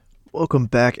Welcome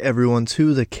back, everyone,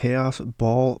 to the Chaos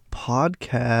Ball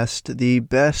Podcast, the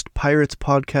best Pirates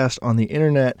podcast on the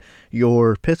internet.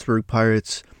 Your Pittsburgh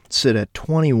Pirates sit at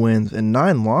 20 wins and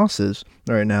 9 losses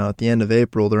right now at the end of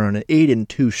April. They're on an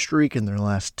 8-2 streak in their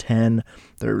last 10.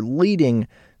 They're leading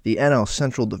the NL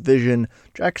Central Division.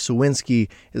 Jack Suwinski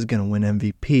is going to win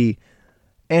MVP.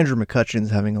 Andrew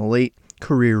McCutchen's having a late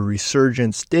career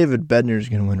resurgence. David Bednar is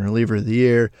going to win Reliever of the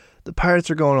Year. The Pirates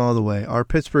are going all the way. Our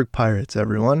Pittsburgh Pirates,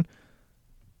 everyone.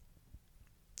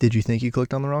 Did you think you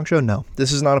clicked on the wrong show? No,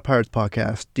 this is not a Pirates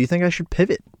podcast. Do you think I should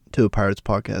pivot to a Pirates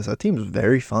podcast? That team's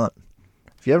very fun.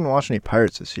 If you haven't watched any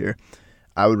Pirates this year,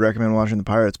 I would recommend watching the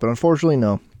Pirates. But unfortunately,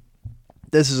 no.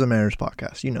 This is a Mariners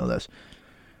podcast. You know this.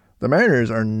 The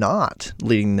Mariners are not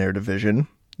leading their division,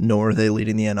 nor are they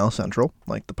leading the NL Central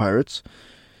like the Pirates,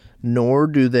 nor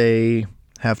do they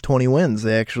have 20 wins.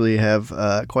 They actually have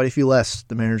quite a few less.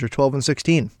 The Mariners are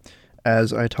 12-16.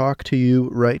 As I talk to you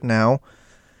right now,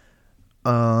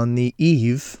 on the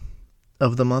eve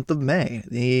of the month of May.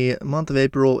 The month of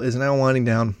April is now winding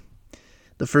down.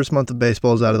 The first month of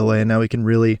baseball is out of the way, and now we can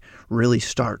really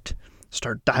start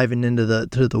diving into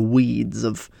the weeds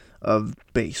of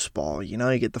baseball. You know,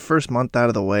 you get the first month out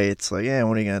of the way, it's like, yeah,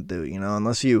 what are you going to do? You know,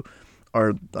 unless you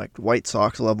are like White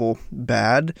Sox level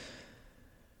bad,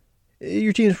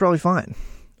 your team's probably fine.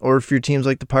 Or if your team's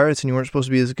like the Pirates and you weren't supposed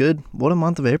to be as good, what a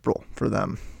month of April for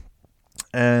them.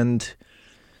 And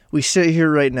we sit here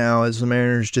right now as the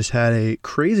Mariners just had a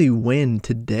crazy win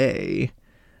today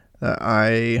that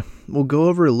I will go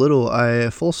over a little.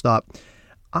 Full stop.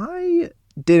 I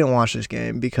didn't watch this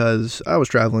game because I was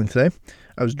traveling today.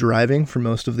 I was driving for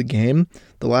most of the game.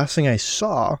 The last thing I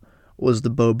saw was the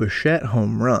Bo Bichette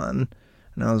home run.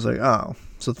 And I was like, oh,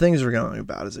 so things are going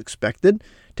about as expected.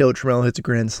 Taylor Trammell hits a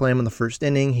grand slam in the first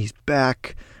inning. He's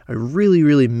back. I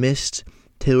really missed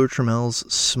Taylor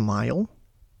Trammell's smile.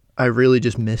 I really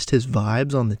just missed his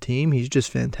vibes on the team. He's just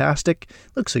fantastic.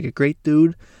 Looks like a great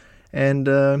dude. And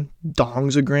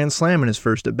dongs a grand slam in his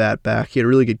first at-bat back. He had a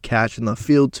really good catch in the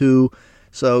field, too.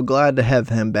 So glad to have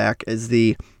him back as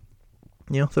the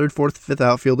third, fourth, fifth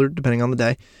outfielder, depending on the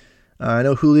day. I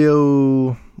know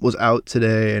Julio was out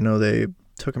today. I know they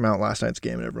took him out last night's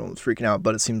game and everyone was freaking out.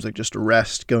 But it seems like just a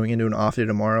rest going into an off day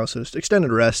tomorrow. So just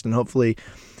extended rest and hopefully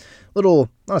not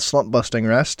a slump-busting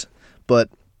rest, but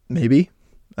maybe.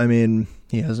 I mean,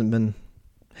 he hasn't been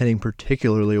hitting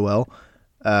particularly well.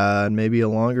 Maybe a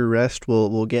longer rest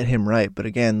will get him right. But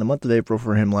again, the month of April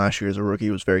for him last year as a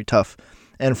rookie was very tough.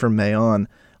 And from May on,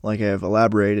 like I've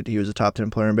elaborated, he was a top 10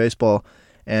 player in baseball.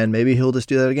 And maybe he'll just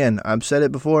do that again. I've said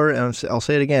it before, and I'll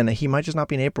say it again. He might just not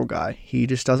be an April guy. He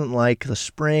just doesn't like the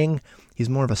spring. He's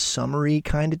more of a summery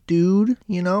kind of dude.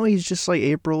 You know, he's just like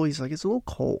April. He's like, it's a little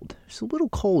cold. It's a little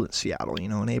cold in Seattle,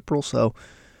 in April. So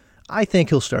I think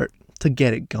he'll start to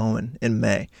get it going in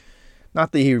May.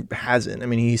 Not that he hasn't. I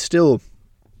mean, he's still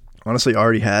honestly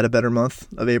already had a better month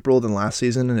of April than last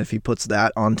season. And if he puts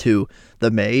that onto the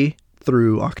May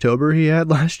through October he had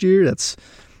last year, that's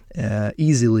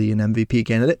easily an MVP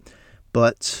candidate.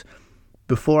 But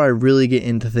before I really get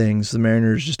into things, the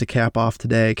Mariners, just to cap off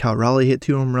today, Cal Raleigh hit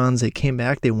 2 home runs. They came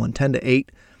back. They won 10-8.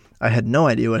 I had no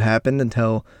idea what happened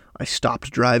until I stopped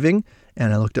driving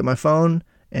and I looked at my phone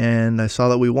and I saw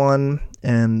that we won,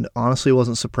 and honestly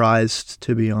wasn't surprised,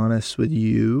 to be honest with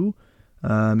you.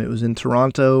 It was in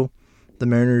Toronto. The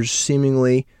Mariners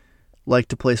seemingly like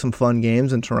to play some fun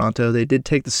games in Toronto. They did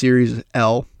take the series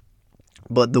L,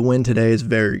 but the win today is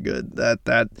very good.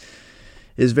 That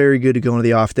is very good to go into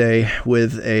the off day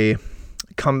with a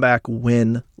comeback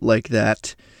win like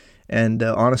that. And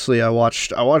honestly, I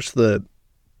watched the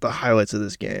highlights of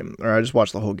this game, or I just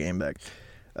watched the whole game back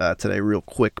today real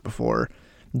quick before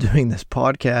doing this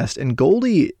podcast, and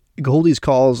Goldie's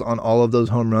calls on all of those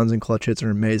home runs and clutch hits are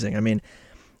amazing. I mean,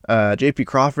 J.P.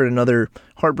 Crawford, another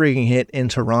heartbreaking hit in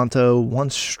Toronto, 1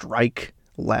 strike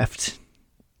left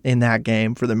in that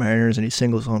game for the Mariners, and he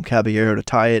singles home Caballero to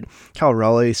tie it. Cal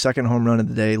Raleigh, second home run of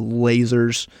the day,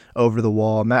 lasers over the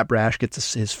wall. Matt Brash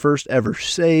gets his first ever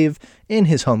save in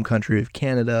his home country of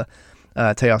Canada.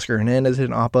 Teoscar Hernandez hit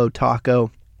an Oppo Taco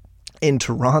in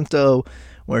Toronto,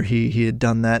 where he had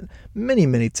done that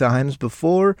many times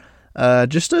before.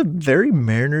 Just a very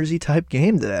Mariners-y type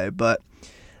game today, but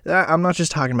I'm not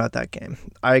just talking about that game.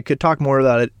 I could talk more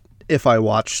about it if I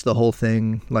watched the whole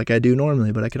thing like I do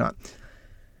normally, but I cannot.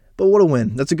 But what a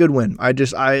win. That's a good win.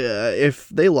 If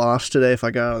they lost today, if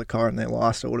I got out of the car and they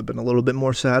lost, I would have been a little bit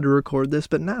more sad to record this,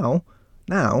 but now,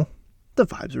 the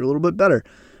vibes are a little bit better.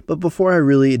 But before I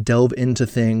really delve into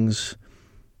things,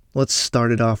 let's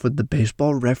start it off with the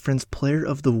Baseball Reference Player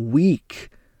of the Week.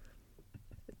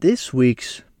 This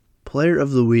week's Player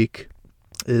of the Week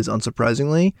is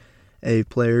unsurprisingly a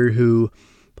player who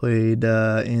played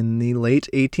in the late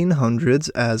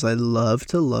 1800s, as I love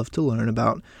to learn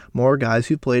about more guys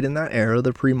who played in that era,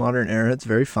 the pre-modern era. It's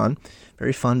very fun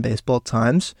baseball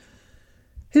times.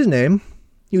 His name,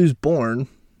 he was born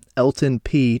Elton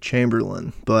P.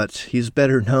 Chamberlain, but he's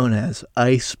better known as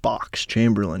Icebox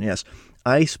Chamberlain. Yes,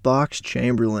 Icebox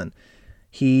Chamberlain.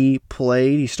 He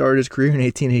started his career in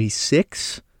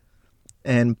 1886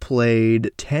 and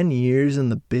played 10 years in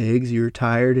the bigs. He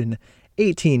retired in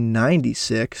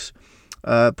 1896.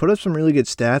 Put up some really good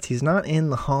stats. He's not in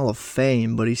the Hall of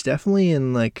Fame, but he's definitely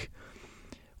in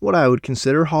what I would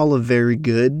consider Hall of Very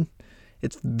Good.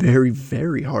 It's very,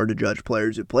 very hard to judge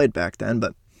players who played back then,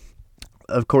 but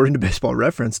according to Baseball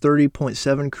Reference,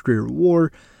 30.7 career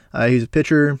WAR. He's a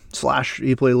pitcher /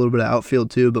 he played a little bit of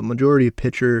outfield too, but majority of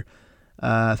pitcher.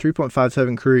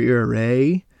 3.57 career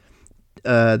ERA.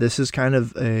 This is kind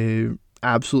of a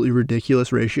absolutely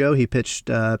ridiculous ratio. He pitched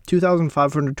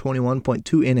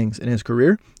 2,521.2 innings in his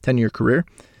career, 10-year career.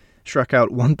 Struck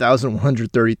out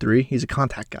 1,133. He's a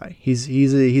contact guy.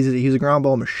 He's a ground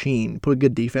ball machine. Put a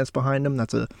good defense behind him.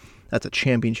 That's a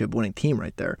championship winning team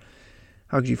right there.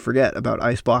 How could you forget about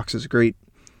Icebox's great?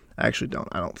 I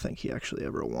don't think he actually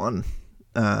ever won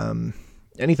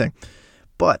anything.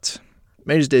 But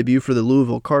made his debut for the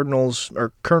Louisville Colonels,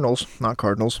 not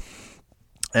Cardinals.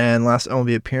 And last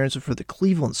MLB appearance for the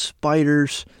Cleveland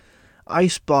Spiders.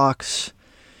 Icebox.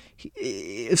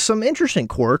 Some interesting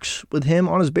quirks with him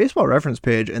on his Baseball Reference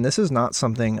page, and this is not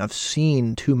something I've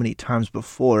seen too many times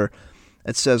before.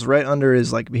 It says right under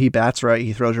his, he bats right,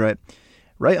 he throws right.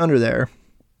 Right under there,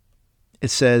 it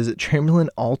says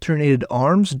Chamberlain alternated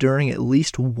arms during at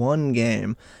least one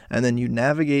game. And then you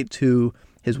navigate to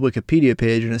his Wikipedia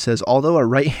page, and it says, although a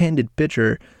right-handed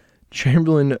pitcher,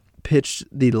 Chamberlain pitched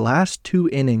the last 2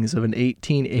 innings of an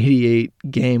 1888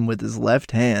 game with his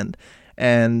left hand.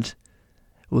 And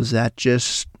was that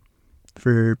just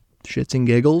for shits and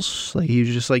giggles? He was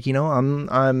just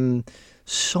I'm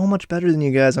so much better than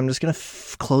you guys. I'm just going to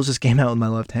close this game out with my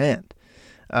left hand.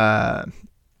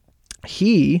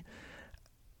 He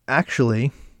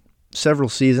actually, several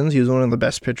seasons, he was one of the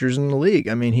best pitchers in the league.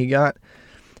 I mean, he got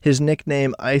his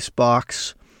nickname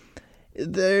Icebox.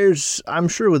 I'm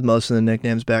sure with most of the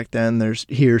nicknames back then, there's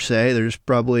hearsay. There's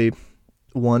probably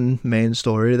one main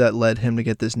story that led him to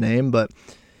get this name, but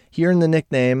here in the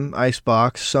nickname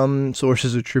Icebox, some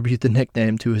sources attribute the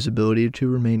nickname to his ability to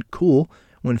remain cool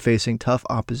when facing tough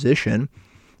opposition,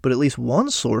 but at least one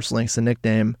source links the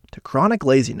nickname to chronic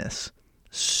laziness.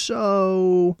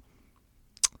 So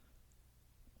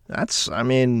that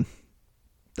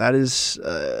is,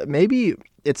 maybe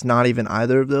it's not even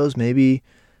either of those. Maybe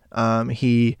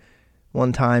he,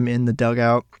 one time in the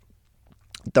dugout,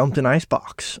 dumped an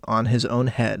icebox on his own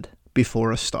head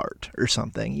before a start or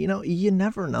something. You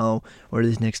never know where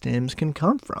these nicknames can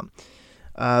come from.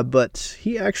 But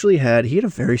he had a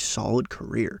very solid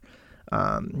career.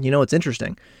 It's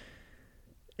interesting.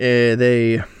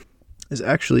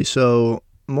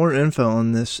 More info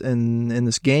on this. In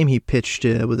this game he pitched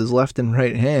with his left and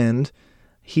right hand.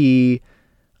 He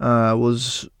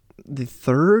was the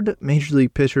third major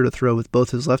league pitcher to throw with both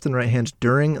his left and right hands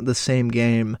during the same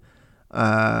game.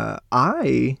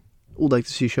 I would like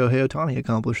to see Shohei Ohtani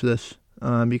accomplish this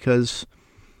because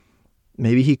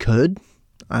maybe he could.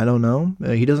 I don't know.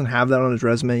 He doesn't have that on his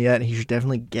resume yet. He should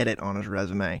definitely get it on his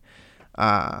resume.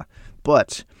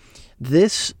 But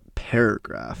this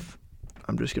paragraph,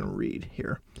 I'm just going to read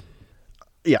here.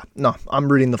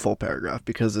 I'm reading the full paragraph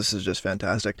because this is just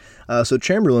fantastic. So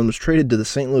Chamberlain was traded to the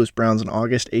St. Louis Browns in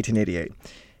August 1888.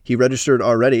 He registered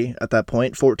already, at that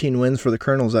point, 14 wins for the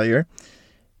Colonels that year.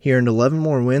 He earned 11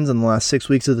 more wins in the last 6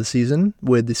 weeks of the season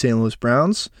with the St. Louis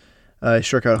Browns. He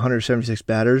struck out 176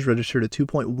 batters, registered a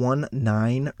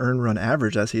 2.19 earned run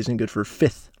average that season, good for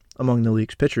 5th among the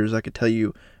league's pitchers. I could tell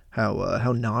you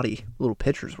how naughty little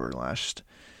pitchers were last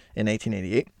in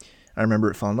 1888. I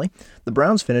remember it fondly. The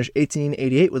Browns finished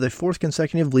 1888 with a 4th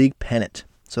consecutive league pennant.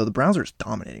 So the Browns were just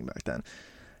dominating back then.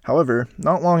 However,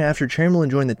 not long after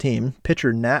Chamberlain joined the team,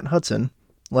 pitcher Nat Hudson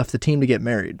left the team to get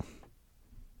married.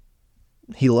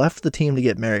 He left the team to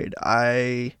get married.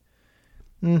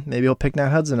 Maybe I'll pick Nat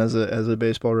Hudson as a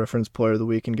Baseball Reference Player of the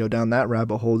Week and go down that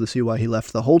rabbit hole to see why he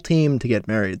left the whole team to get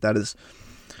married. It's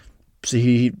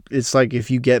like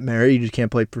if you get married, you just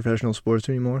can't play professional sports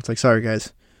anymore. It's like, sorry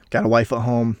guys, got a wife at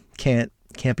home, can't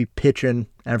be pitching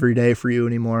every day for you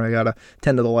anymore. I gotta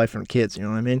tend to the wife and kids, you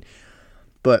know what I mean?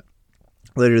 But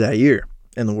later that year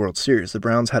in the World Series, the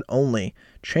Browns had only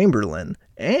Chamberlain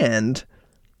and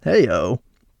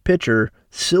pitcher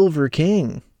Silver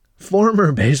King,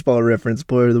 former Baseball Reference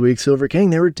Player of the Week Silver King.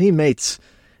 They were teammates.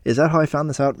 Is that how I found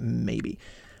this out? Maybe.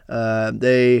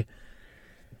 They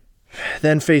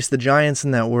then faced the Giants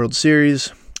in that World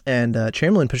Series, and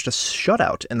Chamberlain pitched a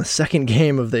shutout in the second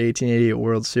game of the 1888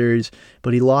 World Series,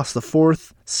 but he lost the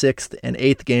 4th, 6th, and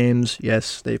 8th games.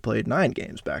 Yes, they played 9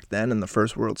 games back then, and the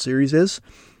first World Series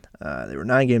they were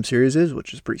 9-game series,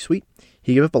 which is pretty sweet.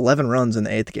 He gave up 11 runs in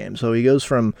the 8th game, so he goes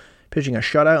from pitching a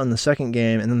shutout in the second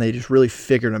game, and then they just really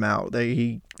figured him out.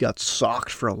 He got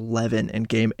socked for 11 in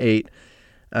Game 8,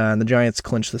 and the Giants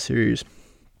clinched the series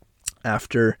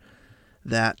after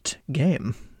that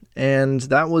game. And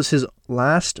that was his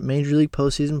last Major League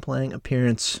postseason playing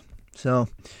appearance. So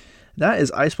that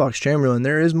is Icebox Chamberlain.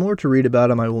 There is more to read about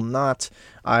him. I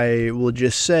will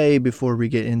just say before we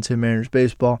get into Mariners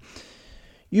baseball,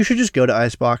 you should just go to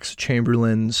Icebox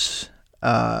Chamberlain's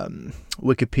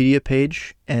Wikipedia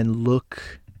page and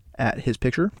look at his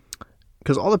picture,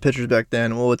 because all the pictures back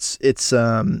then, well, it's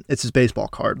his baseball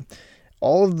card.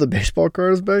 All of the baseball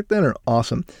cards back then are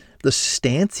awesome. The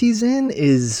stance he's in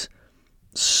is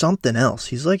something else.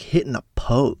 He's like hitting a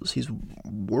pose. He's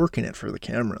working it for the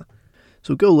camera.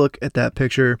 So go look at that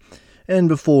picture. And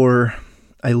before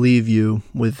I leave you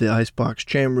with the Icebox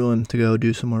Chamberlain to go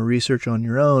do some more research on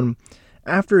your own,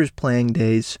 after his playing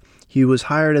days, he was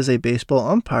hired as a baseball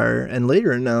umpire and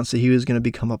later announced that he was going to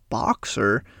become a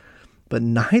boxer, but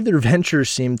neither venture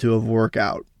seemed to have worked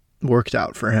out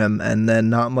for him, and then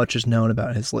not much is known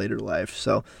about his later life.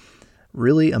 So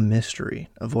really a mystery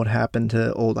of what happened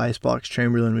to old Icebox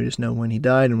Chamberlain. We just know when he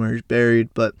died and where he's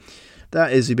buried, but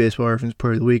that is the Baseball Reference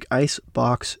Player of the Week,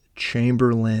 Icebox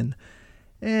Chamberlain.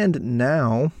 And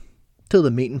now to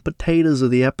the meat and potatoes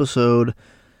of the episode.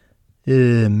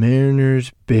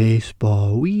 Mariners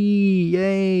baseball. Wee,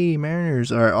 yay,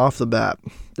 Mariners. All right, off the bat,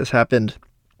 this happened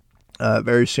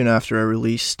very soon after I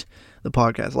released the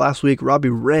podcast last week. Robbie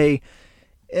Ray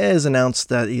has announced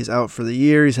that he's out for the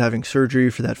year. He's having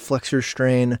surgery for that flexor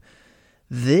strain.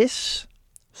 This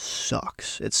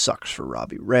sucks. It sucks for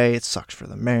Robbie Ray. It sucks for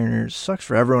the Mariners. It sucks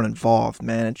for everyone involved,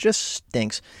 man. It just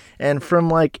stinks. And from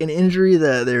like an injury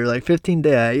that they're like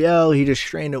 15-day IL, he just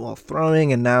strained it while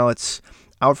throwing, and now it's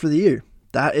out for the year.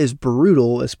 That is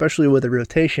brutal, especially with a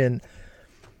rotation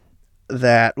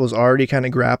that was already kind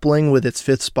of grappling with its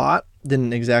 5th spot.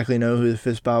 Didn't exactly know who the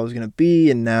 5th spot was going to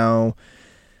be, and now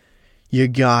you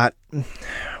got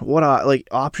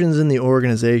options in the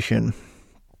organization.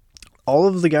 All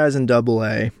of the guys in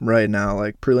AA right now,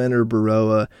 like Prelander,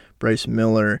 Baroa, Bryce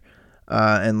Miller,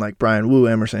 and like Brian Wu,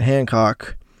 Emerson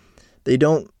Hancock, they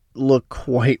don't look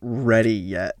quite ready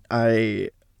yet. I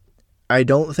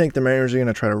don't think the Mariners are going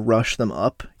to try to rush them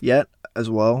up yet as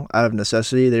well, out of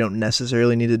necessity. They don't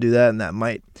necessarily need to do that, and that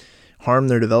might harm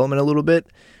their development a little bit.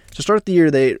 To start the year,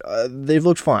 they've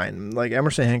looked fine. Like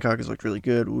Emerson Hancock has looked really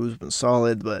good. Wu's been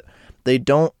solid, but they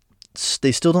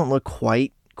still don't look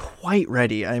quite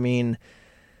ready. I mean,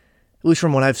 at least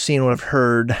from what I've seen, what I've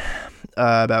heard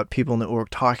about people in the org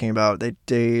talking about,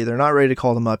 they're not ready to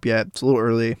call them up yet. It's a little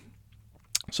early.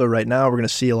 So right now we're going to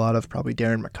see a lot of probably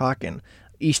Darren McCocken.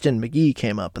 Easton McGee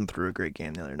came up and threw a great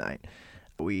game the other night.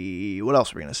 What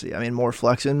else are we going to see? I mean, more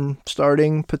Flexen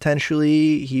starting,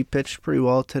 potentially. He pitched pretty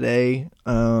well today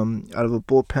out of a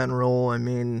bullpen role. I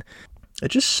mean, it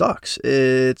just sucks.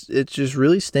 It just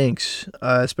really stinks,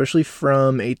 especially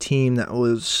from a team that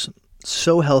was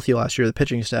so healthy last year. The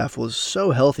pitching staff was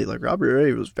so healthy. Like, Robbie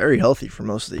Ray was very healthy for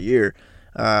most of the year.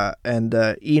 And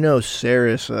Eno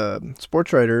Saris,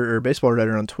 sports writer or baseball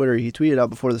writer on Twitter, he tweeted out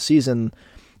before the season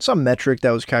some metric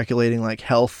that was calculating like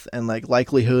health and like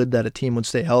likelihood that a team would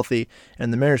stay healthy,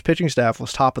 and the Mariners pitching staff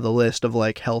was top of the list of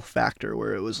like health factor,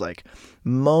 where it was like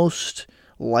most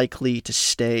likely to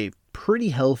stay pretty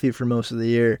healthy for most of the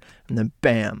year, and then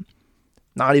bam,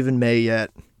 not even May yet,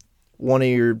 one of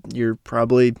your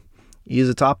probably, he's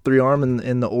a top 3 arm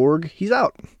in the org, he's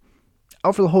out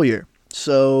for the whole year.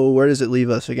 So where does it leave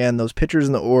us? Again, those pitchers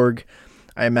in the org,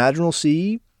 I imagine we'll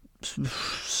see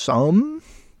some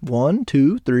 1,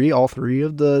 2, 3, all 3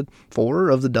 of the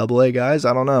 4 of the AA guys.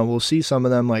 I don't know. We'll see some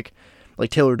of them like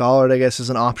Taylor Dollard, I guess,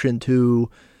 is an option too.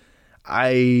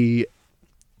 I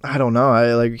don't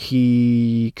know.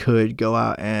 He could go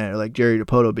out and like Jerry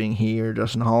Dipoto being he or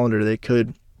Justin Hollander, they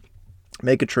could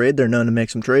make a trade. They're known to make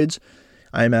some trades.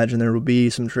 I imagine there will be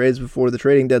some trades before the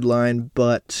trading deadline,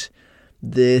 but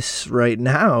this right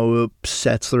now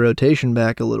sets the rotation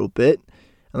back a little bit,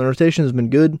 and the rotation has been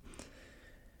good.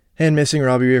 And missing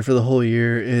Robbie Ray for the whole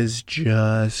year is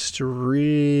just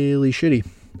really shitty.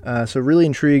 So really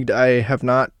intrigued. I have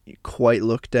not quite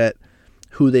looked at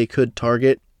who they could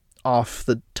target off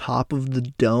the top of the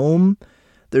dome.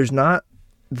 There's not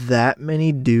that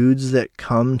many dudes that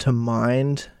come to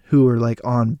mind who are like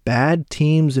on bad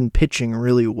teams and pitching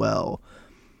really well.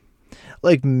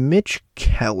 Like Mitch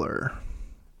Keller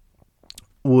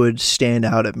would stand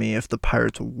out at me if the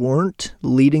Pirates weren't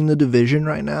leading the division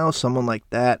right now. Someone like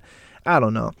that. I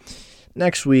don't know.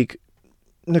 Next week,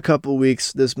 in a couple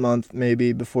weeks, this month,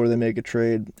 maybe before they make a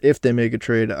trade, if they make a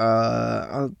trade,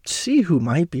 I'll see who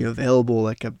might be available.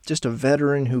 Like just a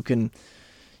veteran who can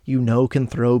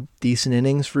throw decent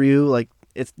innings for you. Like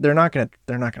they're not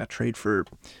gonna trade for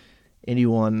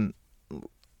anyone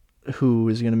who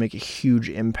is gonna make a huge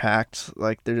impact.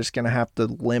 Like they're just gonna have to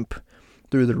limp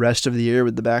through the rest of the year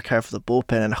with the back half of the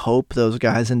bullpen and hope those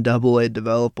guys in Double-A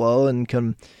develop well and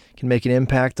can make an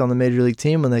impact on the major league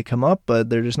team when they come up, but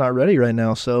they're just not ready right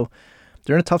now. So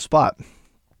they're in a tough spot.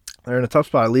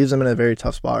 It leaves them in a very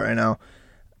tough spot right now.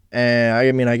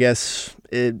 And I guess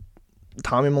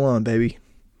Tommy Milone, baby.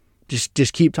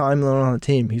 Just keep Tommy Milone on the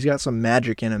team. He's got some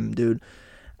magic in him, dude.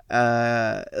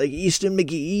 Like Easton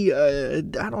McGee,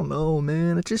 I don't know,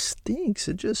 man. It just stinks.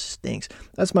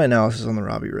 That's my analysis on the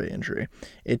Robbie Ray injury.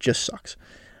 It just sucks.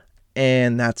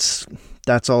 And that's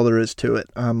all there is to it.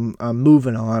 I'm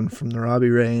moving on from the Robbie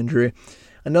Ray injury.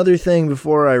 Another thing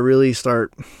before I really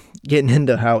start getting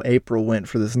into how April went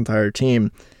for this entire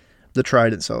team, the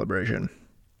Trident celebration.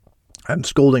 I'm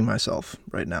scolding myself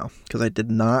right now because I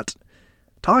did not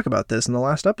talk about this in the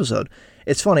last episode.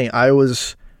 It's funny, I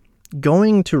was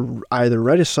going to either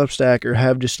write a Substack or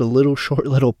have just a short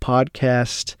little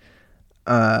podcast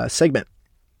segment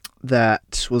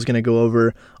that was going to go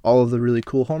over all of the really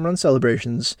cool home run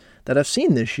celebrations that I've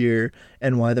seen this year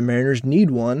and why the Mariners need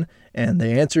one. And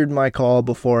they answered my call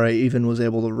before I even was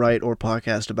able to write or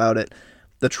podcast about it.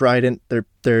 The Trident,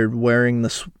 they're wearing the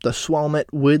Swalmet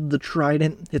with the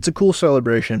Trident. It's a cool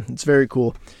celebration. It's very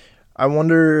cool. I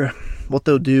wonder what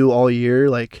they'll do all year.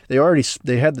 Like they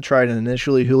had the Trident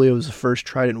initially. Julio was the first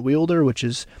Trident wielder, which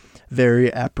is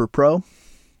very apropos.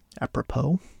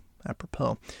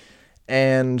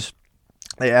 And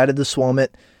they added the Swalmet.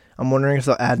 I'm wondering if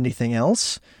they'll add anything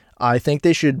else. I think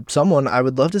they should. I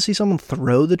would love to see someone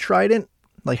throw the Trident.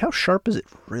 Like, how sharp is it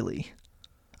really?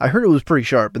 I heard it was pretty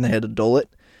sharp and they had to dull it.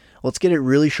 Let's get it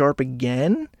really sharp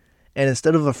again. And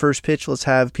instead of a first pitch, let's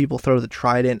have people throw the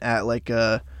Trident at like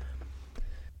a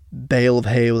bale of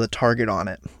hay with a target on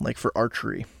it, like for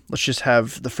archery. Let's just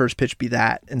have the first pitch be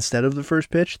that instead of the first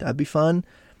pitch. That'd be fun.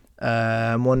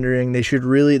 I'm wondering they should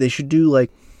do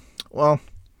like, well,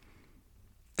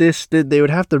 they would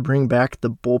have to bring back the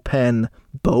bullpen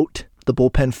boat, the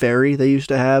bullpen ferry they used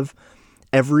to have.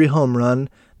 Every home run,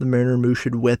 the Mariner Moose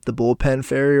should wet the bullpen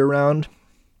ferry around,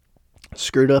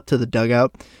 skirt up to the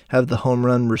dugout, have the home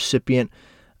run recipient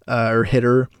or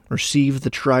hitter receive the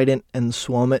Trident and the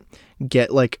Swalmet,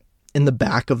 get like in the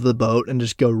back of the boat and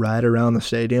just go right around the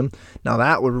stadium. Now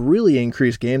that would really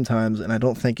increase game times, and I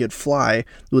don't think it'd fly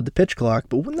with the pitch clock,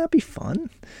 but wouldn't that be fun?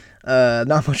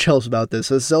 Not much else about this.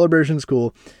 The celebration's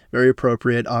cool, very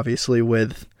appropriate, obviously,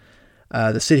 with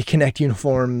the City Connect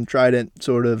uniform, Trident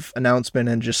sort of announcement,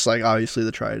 and just like obviously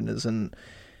the Trident is an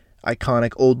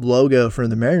iconic old logo for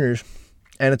the Mariners,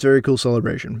 and it's a very cool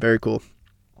celebration, very cool.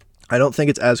 I don't think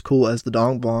it's as cool as the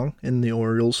Dong Bong in the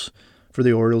Orioles, for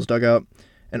the Orioles dugout,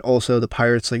 and also the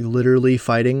Pirates like literally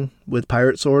fighting with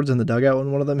pirate swords in the dugout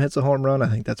when one of them hits a home run. I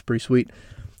think that's pretty sweet.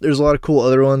 There's a lot of cool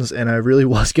other ones, and I really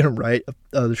was going to write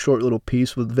a short little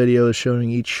piece with videos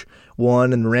showing each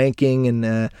one and ranking, and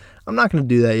I'm not going to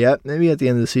do that yet. Maybe at the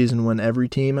end of the season when every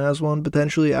team has one,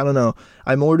 potentially. I don't know.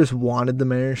 I more just wanted the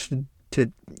Mariners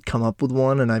to come up with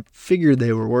one, and I figured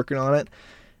they were working on it,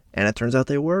 and it turns out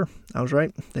they were. I was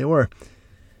right. They were.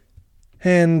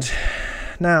 And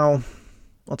now,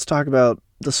 let's talk about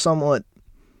the somewhat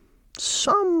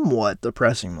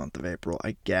depressing month of April,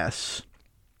 I guess.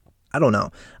 I don't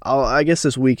know. I guess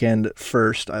this weekend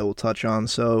first I will touch on.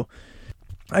 So,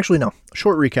 actually, no.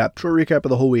 Short recap of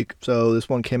the whole week. So, this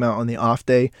one came out on the off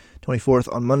day,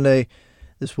 24th on Monday.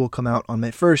 This will come out on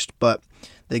May 1st, but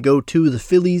they go to the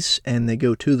Phillies and they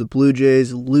go to the Blue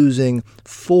Jays, losing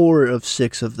 4 of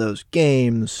 6 of those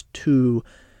games to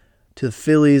the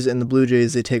Phillies and the Blue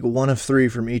Jays. They take 1 of 3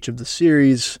 from each of the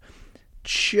series.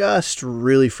 Just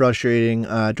really frustrating.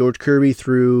 George Kirby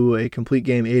threw a complete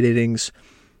game, 8 innings,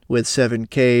 with 7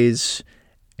 Ks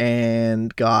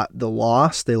and got the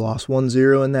loss. They lost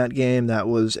 1-0 in that game. That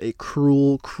was a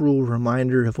cruel, cruel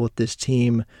reminder of what this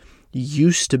team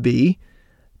used to be,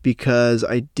 because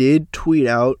I did tweet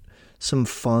out some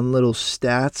fun little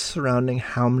stats surrounding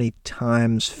how many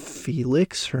times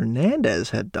Felix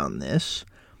Hernandez had done this.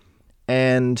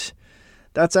 And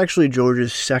that's actually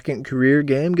George's second career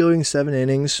game, going 7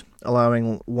 innings,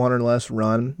 allowing 1 or less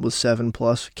run with 7+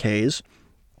 Ks.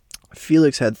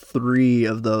 Felix had 3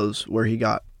 of those where he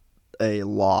got a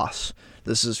loss.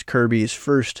 This is Kirby's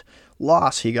first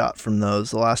loss he got from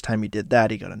those. The last time he did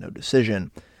that, he got a no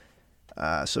decision.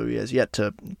 So he has yet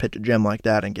to pitch a gem like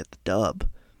that and get the dub.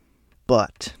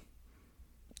 But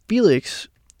Felix,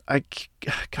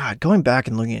 God, going back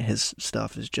and looking at his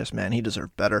stuff is just, man, he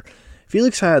deserved better.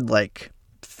 Felix had like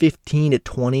 15 to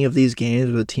 20 of these games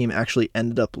where the team actually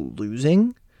ended up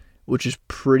losing, which is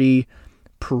pretty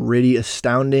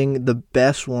astounding. The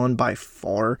best one by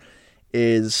far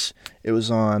is, it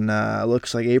was on,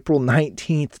 looks like April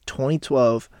 19th,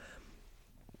 2012.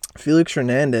 Felix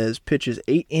Hernandez pitches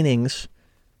 8 innings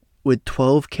with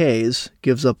 12 Ks,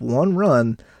 gives up 1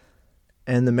 run,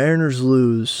 and the Mariners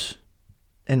lose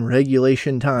in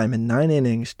regulation time in 9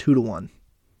 innings, 2-1.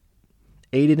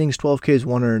 8 innings, 12 Ks,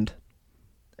 1 earned.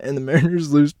 And the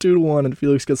Mariners lose 2-1, and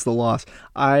Felix gets the loss.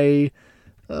 He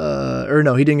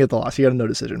didn't get the loss. He got a no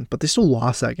decision. But they still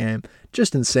lost that game.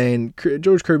 Just insane.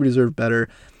 George Kirby deserved better.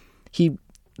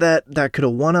 That could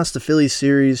have won us the Phillies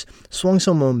series, swung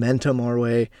some momentum our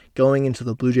way going into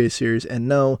the Blue Jays series, and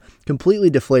no, completely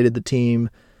deflated the team.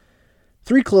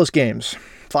 3 close games.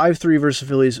 5-3 versus the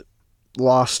Phillies,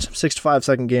 lost 6-5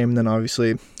 second game, and then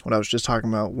obviously what I was just talking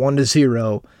about,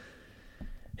 1-0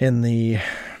 in the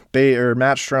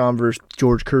Matt Strahm versus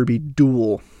George Kirby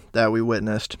duel that we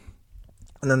witnessed.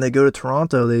 And then they go to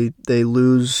Toronto. They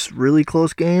lose really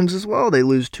close games as well. They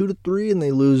lose 2-3 and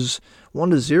they lose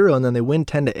 1-0, and then they win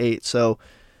 10-8. So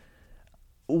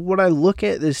when I look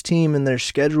at this team and their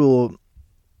schedule,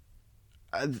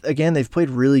 again, they've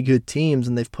played really good teams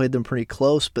and they've played them pretty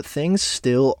close, but things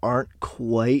still aren't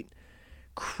quite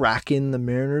cracking the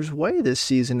Mariners' way this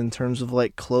season in terms of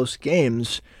like close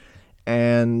games.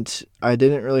 And I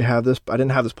didn't have this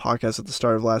podcast at the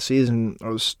start of last season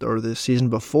or the season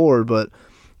before, but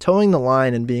towing the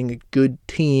line and being a good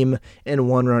team in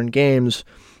 1-run games,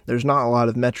 there's not a lot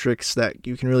of metrics that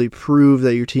you can really prove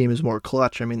that your team is more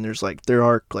clutch. I mean, there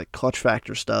are clutch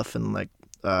factor stuff and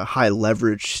high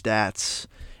leverage stats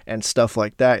and stuff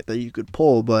like that you could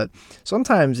pull, but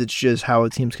sometimes it's just how a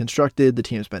team's constructed, the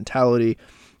team's mentality.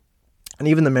 And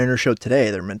even the Mariners showed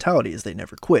today, their mentality is they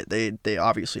never quit. They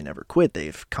obviously never quit.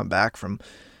 They've come back from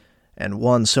and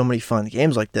won so many fun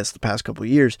games like this the past couple of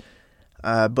years.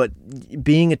 But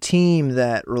being a team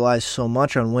that relies so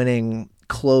much on winning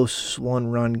close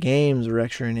 1-run games or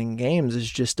extra inning games is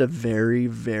just a very,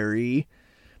 very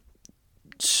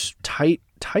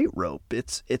tightrope.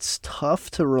 It's tough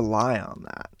to rely on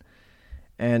that.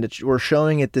 And we're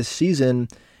showing it this season.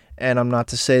 And I'm not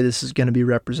to say this is going to be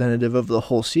representative of the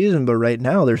whole season, but right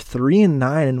now they're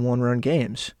 3-9 in 1-run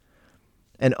games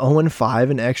and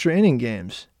 0-5 in extra inning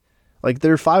games.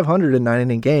 They're 500 in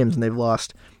 9-inning games, and they've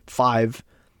lost 5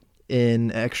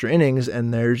 in extra innings,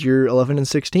 and there's your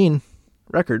 11-16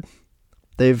 record.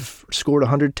 They've scored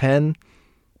 110.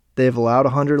 They've allowed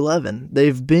 111.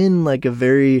 They've been a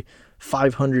very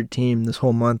 500 team this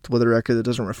whole month with a record that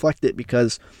doesn't reflect it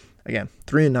because, again,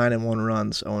 3-9 in 1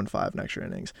 runs, 0-5 in extra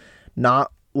innings.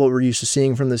 Not what we're used to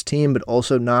seeing from this team, but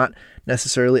also not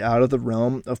necessarily out of the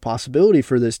realm of possibility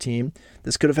for this team.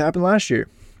 This could have happened last year.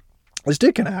 This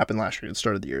did kind of happen last year at the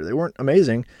start of the year. They weren't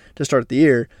amazing to start the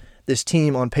year. This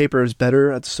team on paper is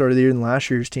better at the start of the year than last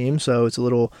year's team, so it's a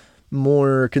little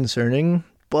more concerning.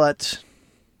 But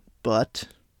I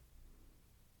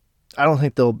don't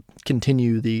think they'll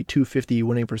continue the .250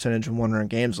 winning percentage in 1-run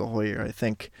games the whole year. I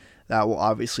think that will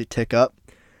obviously tick up.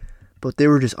 But they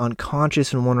were just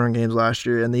unconscious in 1-run games last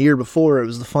year. And the year before, it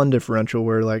was the fun differential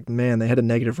where, they had a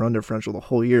negative run differential the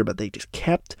whole year, but they just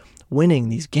kept winning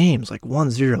these games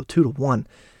 1-0, 2-1.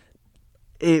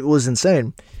 It was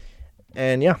insane.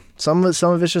 And yeah, some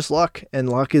of it's just luck, and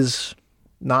luck is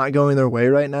not going their way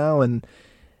right now. And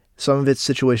some of it's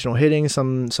situational hitting,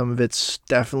 some of it's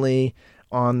definitely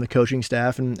on the coaching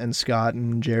staff and Scott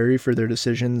and Jerry for their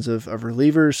decisions of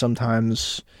relievers.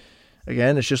 Sometimes,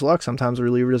 again, it's just luck. Sometimes the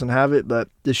reliever doesn't have it, but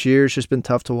this year it's just been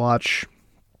tough to watch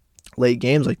late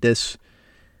games like this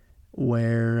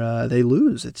where they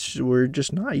lose. We're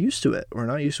just not used to it. We're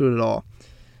not used to it at all.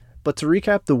 But to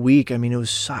recap the week, I mean,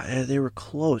 they were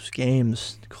close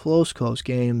games, close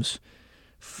games.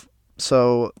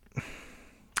 So,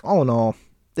 all in all,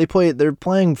 they're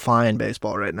playing fine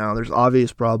baseball right now. There's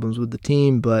obvious problems with the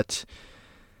team, but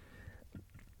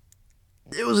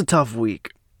it was a tough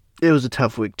week.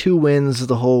 2 wins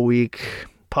the whole week,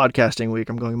 podcasting week.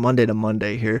 I'm going Monday to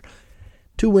Monday here.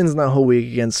 2 wins in that whole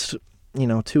week against,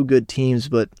 2 good teams,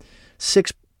 but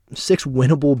 6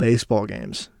 winnable baseball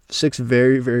games. 6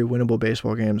 very, very winnable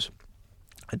baseball games.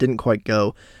 It didn't quite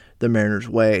go the Mariners'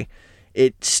 way.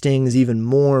 It stings even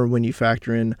more when you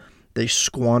factor in They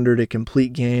squandered a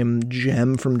complete game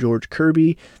gem from George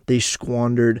Kirby. They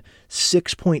squandered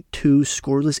 6.2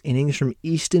 scoreless innings from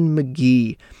Easton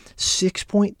McGee.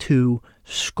 6.2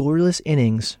 scoreless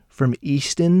innings from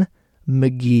Easton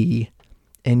McGee,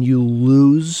 and you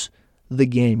lose the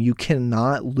game. You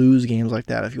cannot lose games like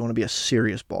that if you want to be a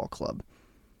serious ball club.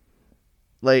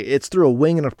 Like, it's through a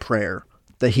wing and a prayer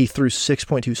that he threw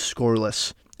 6.2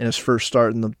 scoreless in his first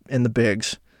start in the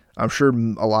bigs. I'm sure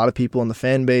a lot of people in the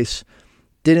fan base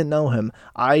didn't know him.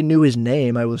 I knew his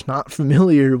name. I was not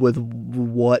familiar with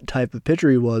what type of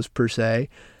pitcher he was, per se.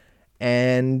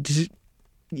 And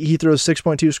he throws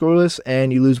 6.2 scoreless,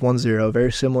 and you lose 1-0,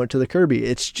 very similar to the Kirby.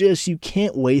 It's just, you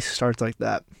can't waste starts like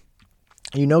that.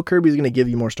 You know Kirby's going to give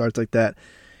you more starts like that.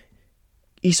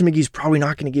 Easton McGee's probably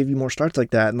not going to give you more starts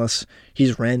like that unless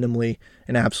he's randomly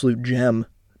an absolute gem,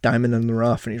 diamond in the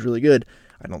rough, and he's really good.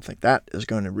 I don't think that is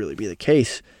going to really be the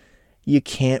case. You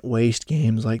can't waste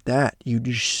games like that. You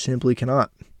just simply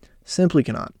cannot. Simply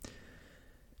cannot.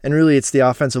 And really, it's the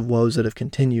offensive woes that have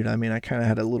continued. I mean, I kind of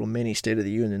had a little mini State of the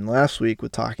Union last week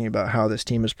with talking about how this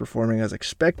team is performing as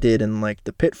expected, and like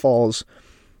the pitfalls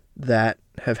that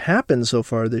have happened so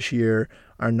far this year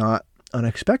are not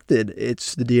unexpected.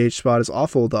 It's the DH spot is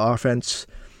awful. The offense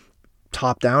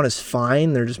top down is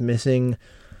fine. They're just missing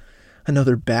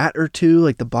another bat or two.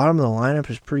 Like, the bottom of the lineup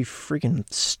is pretty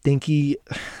freaking stinky.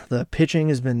 The pitching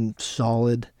has been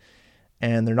solid,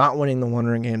 and they're not winning the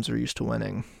one-run games they're used to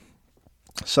winning.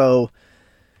 So,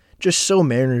 just so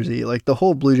Mariners-y. Like, the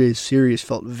whole Blue Jays series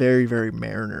felt very, very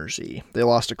Mariners-y. They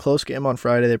lost a close game on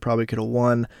Friday. They probably could have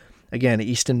won. Again,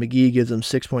 Easton McGee gives them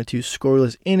 6.2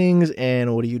 scoreless innings,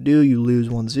 and what do? You lose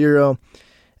 1-0,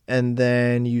 and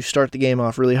then you start the game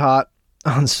off really hot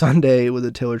on Sunday with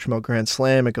a Taylor Trammell grand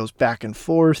slam. It goes back and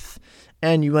forth,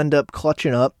 and you end up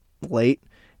clutching up late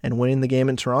and winning the game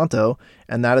in Toronto,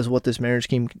 and that is what this Mariners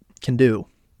team can do.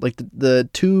 Like, the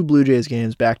two Blue Jays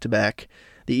games back-to-back,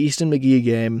 the Easton McGee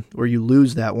game where you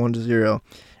lose that 1-0,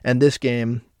 and this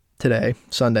game today,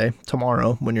 Sunday,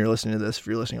 tomorrow, when you're listening to this, if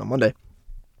you're listening on Monday,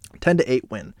 10-8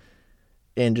 win,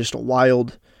 and just a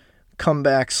wild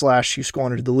comeback / you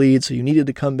squandered the lead, so you needed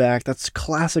to come back. That's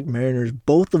classic Mariners.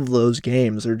 Both of those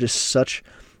games are just such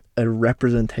a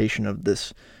representation of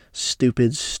this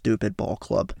stupid ball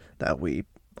club that we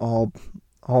all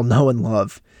know and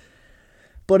love.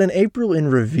 But in April in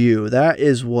review, that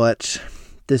is what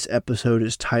this episode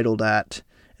is titled at,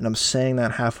 and I'm saying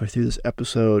that halfway through this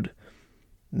episode,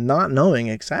 not knowing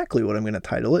exactly what I'm going to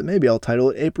title it. Maybe I'll title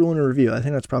it April in Review. I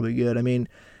think that's probably good. I mean,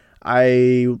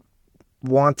 I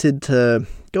wanted to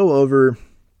go over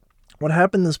what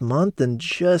happened this month and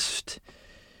just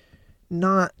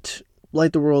not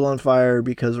light the world on fire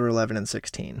because we're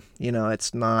 11-16. You know,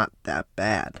 it's not that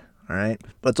bad, all right?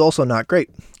 But it's also not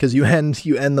great because you end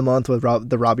the month with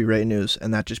the Robbie Ray news,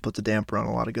 and that just puts a damper on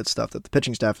a lot of good stuff that the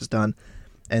pitching staff has done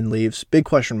and leaves big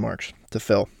question marks to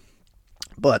fill.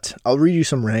 But I'll read you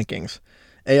some rankings,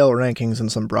 AL rankings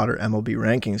and some broader MLB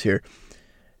rankings here.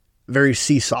 Very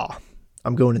seesaw.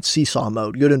 I'm going in seesaw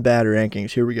mode. Good and bad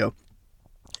rankings. Here we go.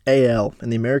 AL in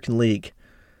the American League,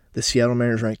 the Seattle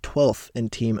Mariners ranked 12th in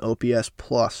team OPS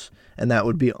plus, and that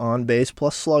would be on base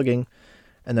plus slugging,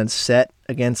 and then set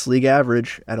against league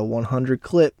average at a 100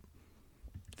 clip.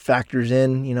 Factors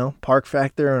in, park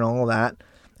factor and all of that,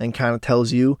 and kind of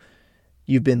tells you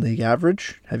you've been league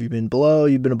average. Have you been below?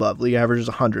 You've been above. League average is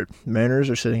 100. Mariners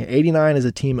are sitting at 89 as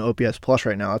a team OPS plus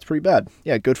right now. That's pretty bad.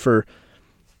 Yeah, good for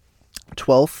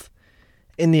 12th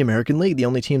in the American League. The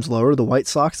only teams lower are the White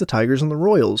Sox, the Tigers, and the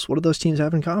Royals. What do those teams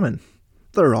have in common?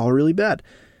 They're all really bad.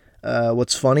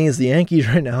 What's funny is the Yankees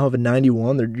right now have a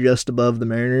 91. They're just above the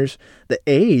Mariners. The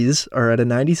A's are at a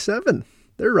 97.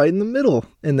 They're right in the middle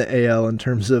in the AL in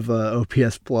terms of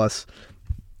OPS plus,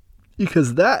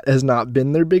 because that has not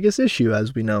been their biggest issue,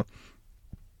 as we know.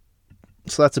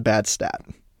 So that's a bad stat.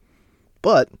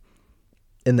 But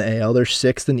in the AL, they're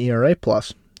 6th in ERA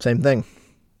plus. Same thing.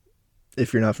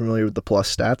 If you're not familiar with the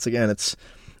plus stats, again, it's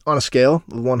on a scale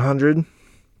of 100.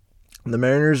 The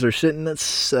Mariners are sitting at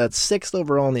 6th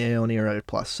overall in the AL and ERA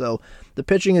plus. So the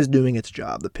pitching is doing its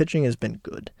job. The pitching has been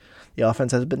good. The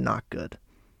offense has been not good.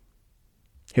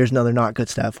 Here's another not good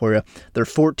stat for you. They're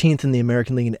 14th in the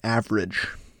American League in average.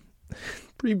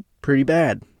 Pretty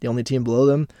bad. The only team below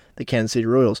them, the Kansas City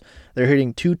Royals. They're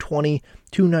hitting 220,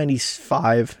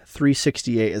 295,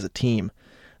 368 as a team.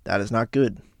 That is not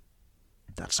good.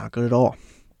 That's not good at all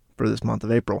for this month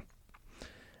of April.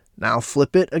 Now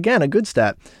flip it. Again, a good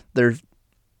stat. They're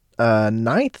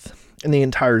 9th in the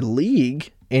entire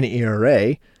league in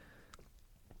ERA,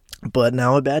 but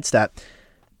now a bad stat.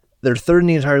 They're 3rd in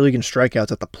the entire league in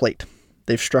strikeouts at the plate.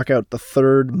 They've struck out the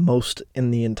third most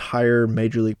in the entire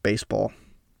Major League Baseball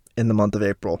in the month of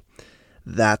April.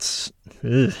 That's,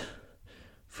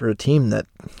 for a team that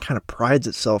kind of prides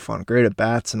itself on great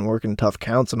at-bats and working tough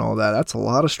counts and all that, that's a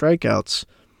lot of strikeouts.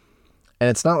 And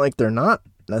it's not like they're not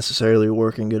necessarily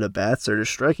working good at-bats, they're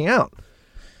just striking out.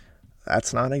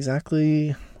 That's not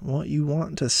exactly what you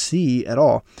want to see at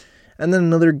all. And then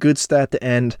another good stat to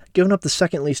end, giving up the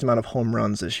second least amount of home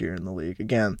runs this year in the league.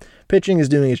 Again, pitching is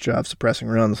doing its job suppressing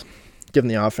runs, giving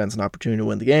the offense an opportunity to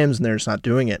win the games, and they're just not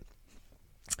doing it.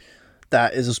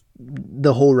 That is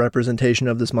the whole representation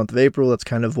of this month of April. That's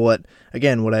kind of what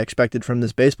I expected from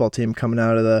this baseball team coming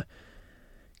out of the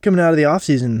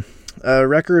offseason.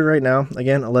 Record right now,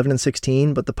 again,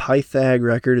 11-16, but the Pythag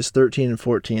record is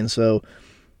 13-14. So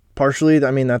partially,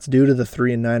 that's due to the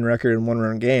 3-9 record in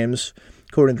one-run games.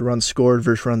 According to runs scored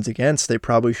versus runs against, they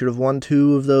probably should have won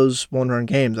 2 of those one-run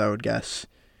games, I would guess,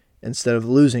 instead of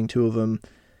losing 2 of them.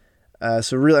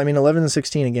 So really,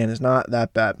 11-16 again is not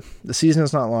that bad. The season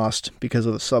is not lost because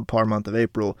of the subpar month of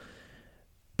April,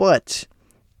 but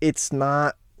it's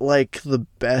not like the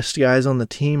best guys on the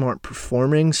team aren't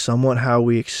performing somewhat how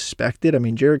we expected.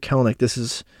 Jared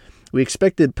Kelenic, we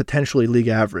expected potentially league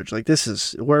average.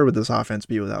 Where would this offense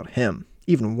be without him?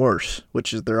 Even worse,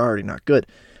 which is they're already not good.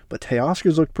 But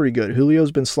Teoscar's looked pretty good.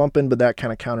 Julio's been slumping, but that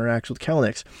kind of counteracts with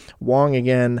Kelenic. Wong,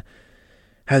 again,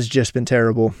 has just been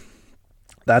terrible.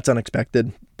 That's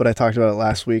unexpected, but I talked about it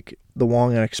last week. The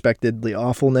Wong unexpectedly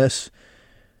awfulness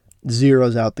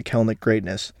zeroes out the Kelenic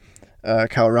greatness.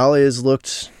 Kyle Raleigh has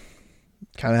looked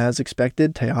kind of as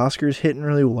expected. Teoscar's hitting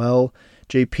really well.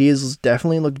 JP has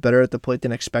definitely looked better at the plate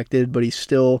than expected, but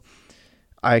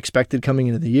I expected coming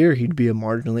into the year he'd be a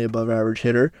marginally above average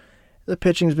hitter. The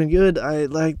pitching's been good.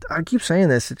 I keep saying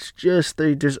this. It's just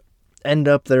they just end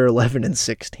up there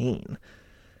 11-16.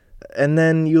 And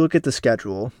then you look at the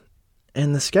schedule,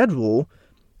 and the schedule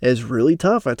is really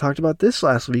tough. I talked about this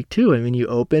last week too. You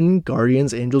open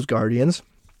Guardians, Angels, Guardians,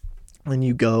 and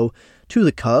you go to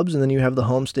the Cubs, and then you have the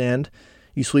homestand.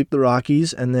 You sweep the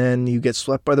Rockies, and then you get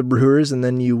swept by the Brewers, and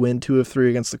then you win 2 of 3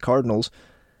 against the Cardinals.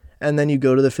 And then you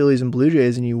go to the Phillies and Blue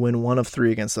Jays and you win 1 of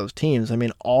 3 against those teams.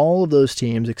 All of those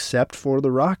teams, except for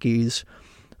the Rockies,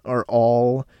 are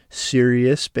all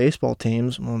serious baseball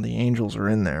teams. Well, the Angels are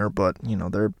in there, but,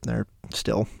 they're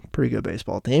still a pretty good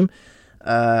baseball team.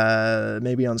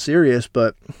 Maybe unserious,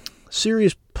 but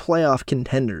serious playoff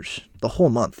contenders the whole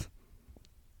month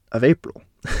of April.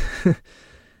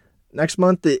 Next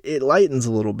month, it lightens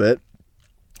a little bit.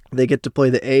 They get to play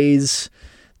the A's.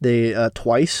 They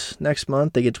twice next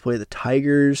month. They get to play the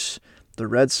Tigers, the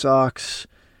Red Sox,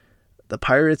 the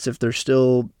Pirates. If they're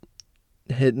still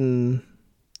lighting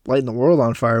the world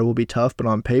on fire, will be tough. But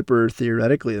on paper,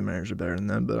 theoretically, the Mariners are better than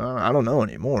them. But I don't know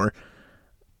anymore.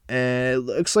 And it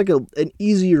looks like an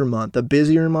easier month, a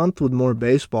busier month with more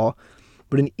baseball,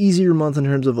 but an easier month in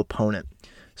terms of opponent.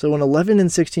 So an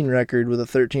 11-16 record with a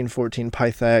 13-14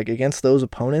 Pythag against those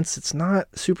opponents, it's not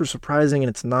super surprising, and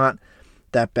it's not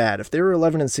that bad. If they were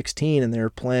 11-16 and they were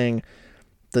playing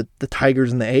the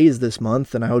Tigers and the A's this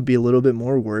month, then I would be a little bit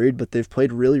more worried, but they've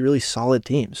played really, really solid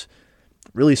teams.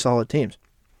 Really solid teams.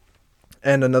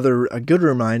 And a good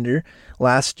reminder,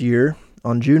 last year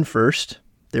on June 1st,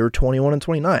 they were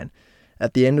 21-29.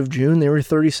 At the end of June, they were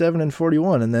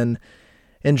 37-41. And then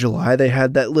in July, they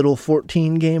had that little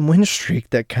 14-game win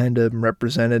streak that kind of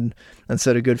represented and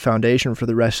set a good foundation for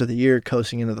the rest of the year,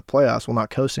 coasting into the playoffs. Well, not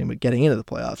coasting, but getting into the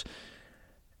playoffs.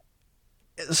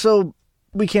 So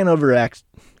we can't overact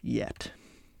yet.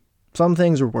 Some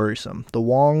things are worrisome. The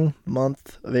Wong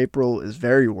month of April is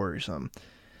very worrisome.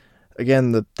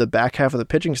 Again, the back half of the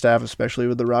pitching staff, especially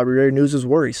with the Robbie Ray news, is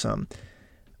worrisome.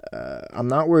 I'm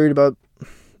not worried about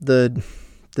the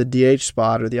DH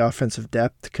spot or the offensive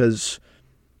depth because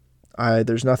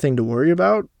there's nothing to worry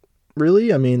about,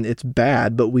 really. It's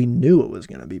bad, but we knew it was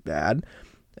going to be bad.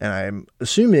 And I'm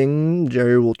assuming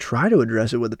Jerry will try to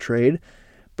address it with a trade,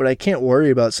 but I can't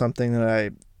worry about something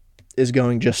that is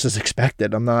going just as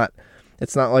expected.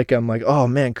 It's not like I'm like, oh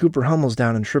man, Cooper Hummel's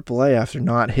down in AAA after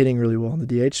not hitting really well in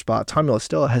the DH spot. Tommy La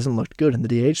Stella hasn't looked good in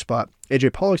the DH spot.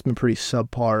 AJ Pollock's been pretty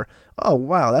subpar. Oh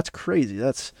wow, that's crazy.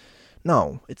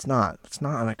 No, it's not. It's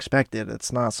not unexpected.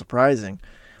 It's not surprising.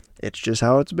 It's just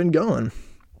how it's been going.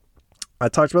 I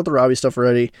talked about the Robbie stuff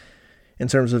already in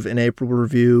terms of an April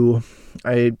review.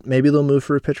 Maybe they'll move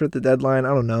for a pitcher at the deadline. I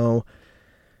don't know.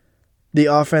 The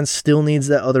offense still needs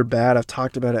that other bat. I've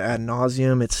talked about it ad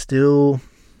nauseum. It's still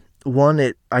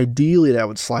one. Ideally that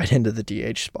would slide into the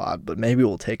DH spot, but maybe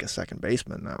we'll take a second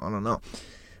baseman now. I don't know.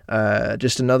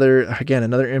 Just another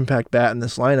impact bat in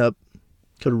this lineup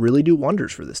could really do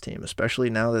wonders for this team, especially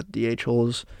now that DH hole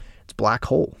is It's a black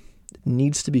hole. It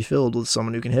needs to be filled with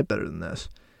someone who can hit better than this.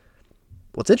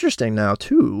 What's interesting now,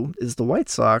 too, is the White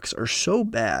Sox are so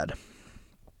bad.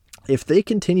 If they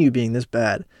continue being this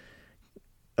bad,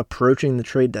 approaching the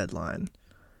trade deadline,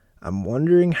 I'm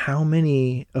wondering how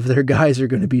many of their guys are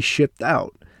going to be shipped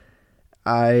out.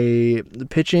 The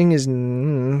pitching is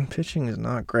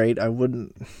not great. I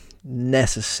wouldn't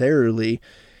necessarily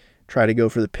try to go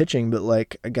for the pitching, but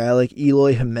like a guy like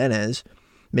Eloy Jimenez,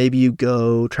 maybe you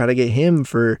go try to get him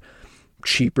for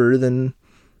cheaper than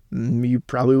you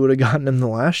probably would have gotten him the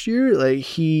last year. Like,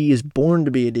 he is born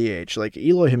to be a DH. Like,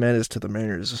 Eloy Jimenez to the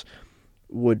Mariners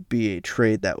would be a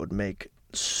trade that would make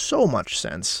so much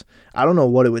sense. I don't know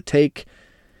what it would take.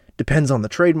 Depends on the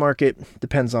trade market.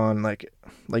 Depends on, like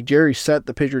Jerry set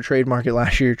the pitcher trade market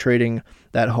last year, trading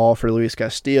that haul for Luis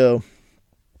Castillo.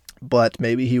 But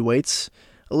maybe he waits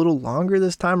a little longer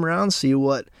this time around, see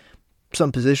what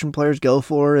some position players go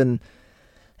for, and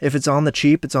if it's on the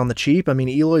cheap, it's on the cheap. I mean,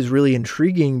 Eloy's really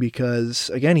intriguing because,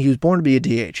 again, he was born to be a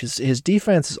DH. His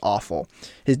defense is awful.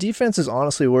 His defense is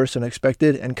honestly worse than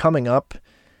expected, and coming up,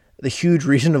 the huge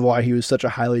reason of why he was such a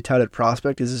highly touted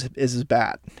prospect is his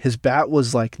bat. His bat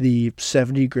was like the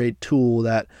 70-grade tool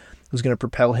that was going to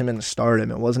propel him into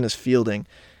stardom. It wasn't his fielding,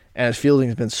 and his fielding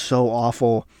has been so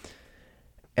awful,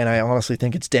 and I honestly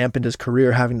think it's dampened his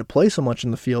career having to play so much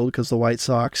in the field because the White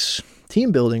Sox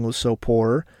team building was so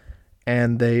poor,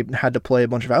 and they had to play a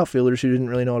bunch of outfielders who didn't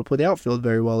really know how to play the outfield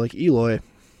very well, like Eloy,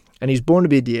 and he's born to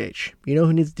be a DH. You know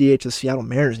who needs a DH? The Seattle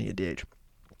Mariners need a DH.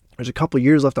 There's a couple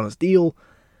years left on his deal,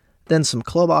 then some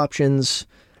club options.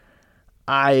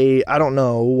 I don't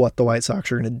know what the White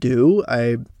Sox are going to do.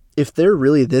 If they're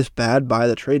really this bad by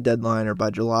the trade deadline or by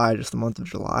July, just the month of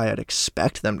July, I'd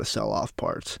expect them to sell off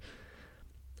parts.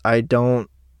 I don't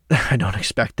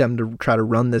expect them to try to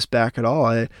run this back at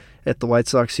all. If the White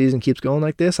Sox season keeps going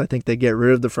like this, I think they get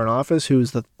rid of the front office,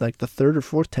 who's the third or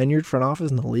fourth tenured front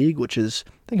office in the league, which is,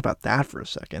 think about that for a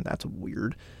second. That's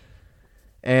weird.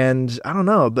 And I don't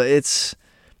know, but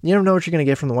you never know what you're going to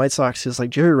get from the White Sox. It's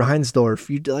like Jerry Reinsdorf.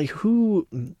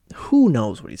 Who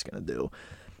knows what he's going to do?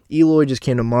 Eloy just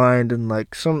came to mind, and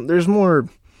there's more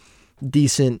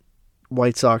decent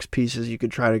White Sox pieces you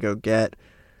could try to go get.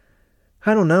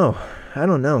 I don't know.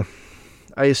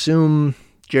 I assume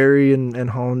Jerry and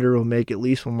Hollander will make at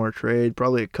least one more trade,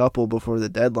 probably a couple before the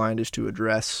deadline, just to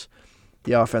address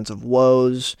the offensive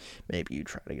woes. Maybe you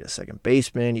try to get a second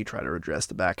baseman. You try to address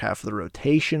the back half of the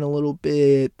rotation a little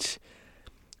bit.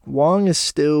 Wong he'll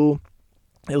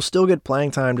still get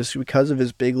playing time just because of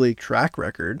his big league track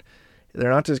record. They're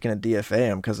not just going to DFA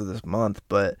him because of this month,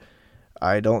 but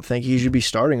I don't think he should be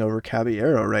starting over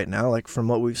Caballero right now. Like, from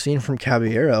what we've seen from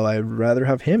Caballero, I'd rather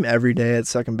have him every day at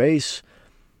second base.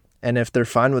 And if they're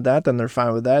fine with that, then they're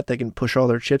fine with that. They can push all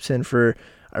their chips in for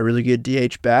a really good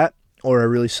DH bat or a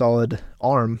really solid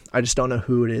arm. I just don't know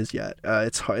who it is yet.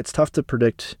 It's tough to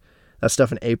predict that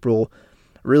stuff in April.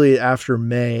 Really, after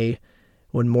May,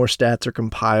 when more stats are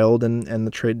compiled and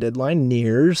the trade deadline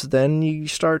nears, then you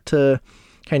start to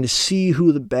kind of see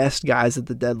who the best guys at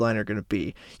the deadline are going to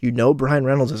be. You know Brian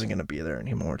Reynolds isn't going to be there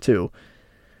anymore, too.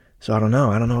 So I don't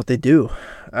know. I don't know what they do.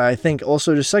 I think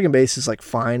also just second base is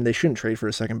fine. They shouldn't trade for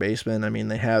a second baseman. I mean,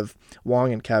 they have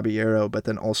Wong and Caballero, but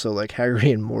then also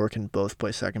Haggerty and Moore can both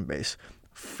play second base.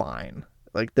 Fine.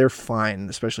 They're fine,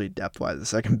 especially depth-wise at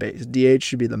second base. DH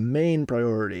should be the main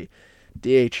priority.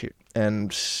 DH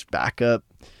and backup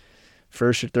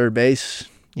first or third base,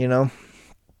 I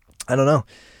don't know.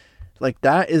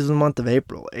 That is the month of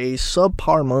April, a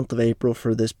subpar month of April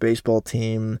for this baseball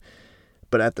team.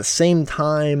 But at the same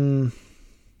time,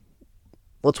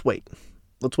 let's wait.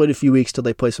 Let's wait a few weeks till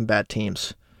they play some bad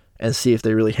teams and see if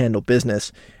they really handle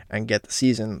business and get the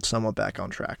season somewhat back on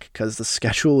track. Because the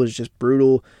schedule is just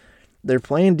brutal. They're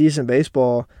playing decent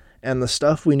baseball, and the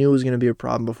stuff we knew was going to be a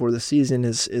problem before the season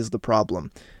is the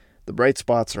problem. The bright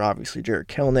spots are obviously Jarred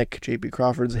Kelenic. J.P.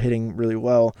 Crawford's hitting really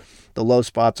well. The low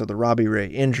spots are the Robbie Ray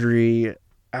injury,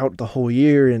 out the whole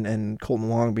year, and Colton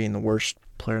Wong being the worst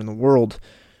player in the world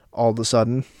all of a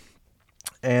sudden.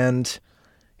 And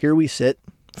here we sit,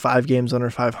 5 games under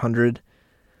 500,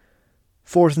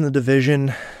 fourth in the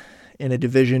division, in a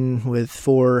division with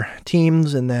 4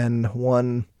 teams, and then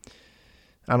one,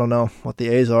 I don't know what the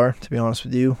A's are, to be honest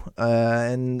with you.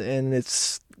 And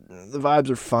it's, the vibes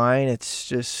are fine. It's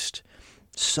just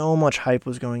so much hype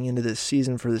was going into this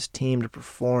season for this team to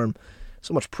perform,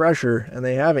 so much pressure, and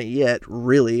they haven't yet,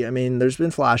 really. I mean, there's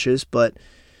been flashes, but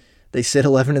they sit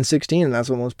 11-16, and that's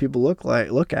what most people look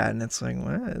at, and it's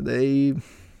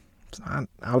it's not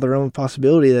out of their own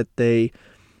possibility that they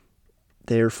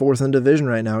they're fourth in division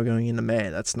right now going into May.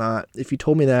 That's not, if you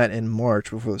told me that in March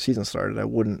before the season started, I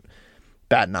wouldn't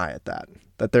bat an eye at that.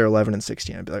 That they're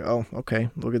 11-16. I'd be like, oh, okay,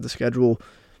 look at the schedule.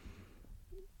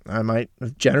 I might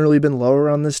have generally been lower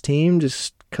on this team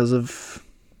just because of,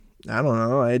 I don't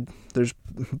know, there's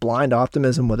blind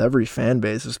optimism with every fan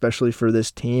base, especially for this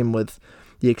team with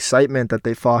the excitement that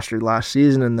they fostered last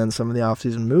season and then some of the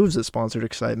offseason moves that sponsored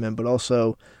excitement. But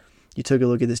also, you took a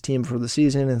look at this team for the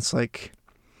season, and it's like,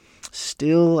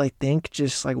 still, I think,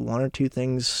 just like one or two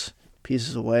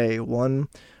pieces away. One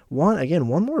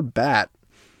more bat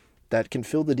that can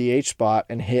fill the DH spot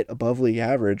and hit above league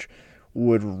average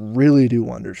would really do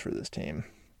wonders for this team.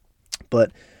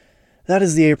 But that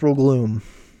is the April gloom.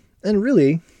 And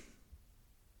really,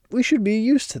 we should be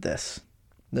used to this.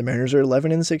 The Mariners are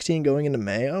 11-16 going into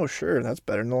May. Oh, sure, that's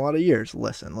better than a lot of years.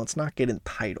 Listen, let's not get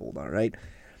entitled, all right?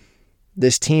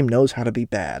 This team knows how to be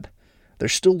bad. They're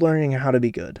still learning how to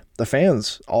be good. The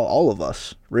fans, all of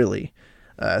us, really,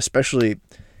 especially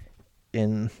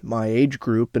in my age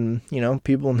group and,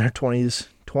 people in their 20s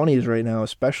right now,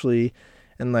 especially,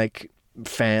 and like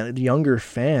younger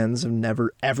fans have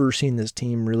never ever seen this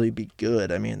team really be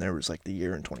good. I mean, there was like the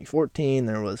year in 2014,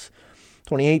 there was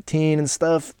 2018 and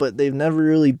stuff, but they've never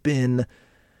really been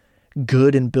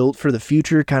good and built for the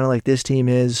future, kind of like this team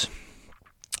is.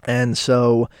 And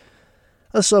so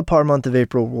a subpar month of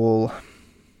April will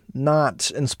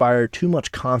not inspire too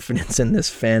much confidence in this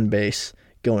fan base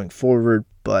going forward.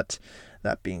 But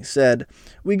that being said,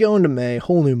 we go into May,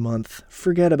 whole new month.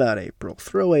 Forget about April.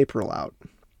 Throw April out.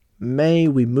 May,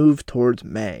 we move towards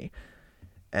May.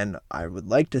 And I would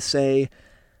like to say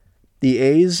the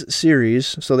A's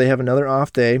series, so they have another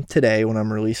off day today when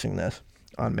I'm releasing this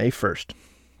on May 1st.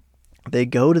 They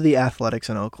go to the Athletics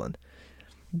in Oakland.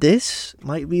 This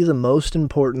might be the most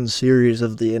important series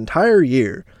of the entire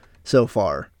year so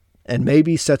far, and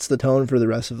maybe sets the tone for the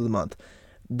rest of the month.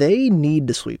 They need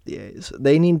to sweep the A's.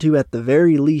 They need to, at the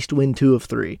very least, win 2 of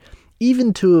 3.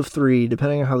 Even 2 of 3,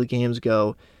 depending on how the games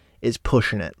go, is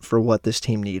pushing it for what this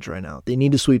team needs right now. They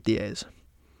need to sweep the A's.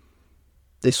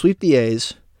 They sweep the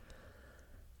A's.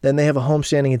 Then they have a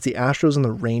homestand against the Astros and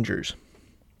the Rangers.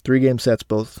 3-game sets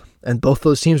both. And both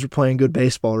those teams are playing good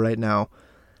baseball right now.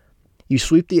 You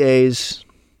sweep the A's.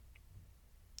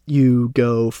 You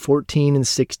go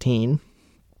 14-16.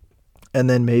 And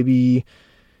then maybe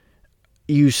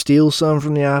you steal some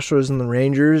from the Astros and the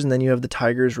Rangers. And then you have the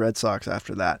Tigers, Red Sox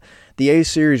after that. The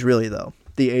A's series, really, though.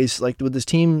 The A's, like with this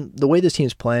team, the way this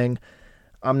team's playing,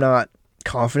 I'm not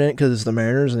confident because it's the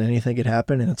Mariners and anything could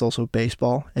happen, and it's also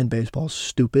baseball, and baseball's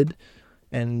stupid,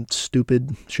 and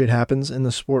stupid shit happens in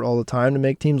the sport all the time to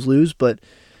make teams lose. But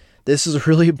this is a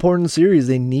really important series.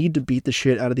 They need to beat the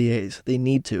shit out of the A's. They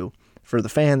need to. For the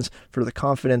fans, for the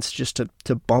confidence, just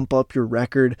to bump up your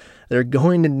record. They're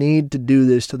going to need to do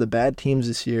this to the bad teams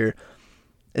this year,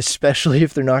 especially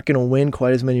if they're not going to win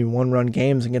quite as many one-run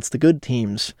games against the good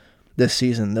teams this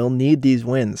season. They'll need these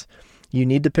wins. You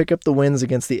need to pick up the wins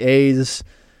against the A's,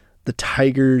 the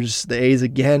Tigers, the A's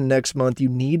again next month. You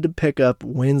need to pick up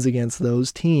wins against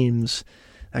those teams.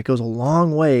 That goes a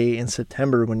long way in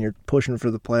September when you're pushing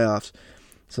for the playoffs.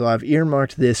 So I've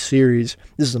earmarked this series.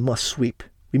 This is a must sweep.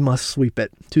 We must sweep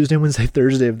it. Tuesday, Wednesday,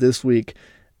 Thursday of this week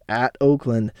at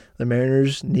Oakland. The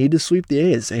Mariners need to sweep the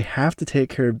A's. They have to take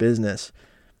care of business.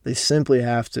 They simply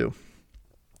have to.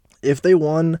 If they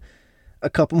won a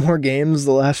couple more games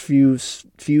the last few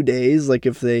days, like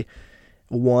if they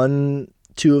won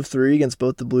 2 of 3 against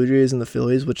both the Blue Jays and the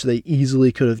Phillies, which they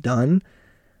easily could have done,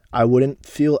 I wouldn't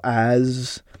see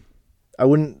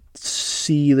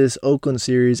this Oakland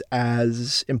series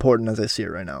as important as I see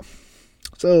it right now.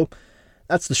 So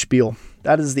that's the spiel.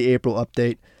 That is the April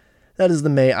update. That is the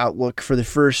May outlook for the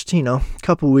first,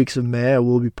 couple weeks of May. I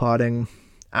will be potting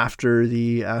after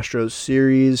the Astros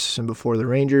series and before the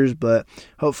Rangers, but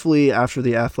hopefully after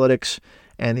the Athletics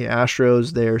and the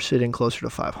Astros, they're sitting closer to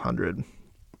 500.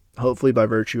 Hopefully by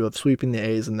virtue of sweeping the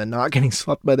A's and then not getting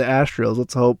swept by the Astros.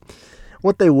 Let's hope.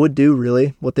 What they would do,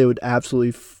 really, what they would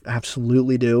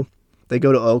absolutely do, they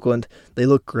go to Oakland, they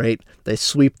look great, they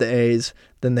sweep the A's,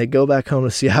 then they go back home to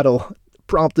Seattle,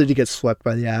 promptly to get swept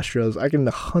by the Astros. I can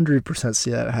 100%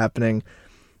 see that happening.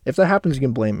 If that happens, you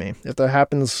can blame me. If that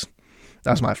happens,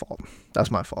 that's my fault.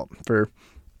 That's my fault for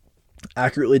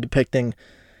accurately depicting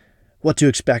what to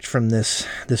expect from this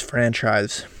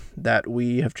franchise that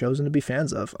we have chosen to be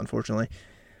fans of, unfortunately.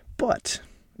 But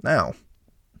now,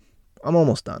 I'm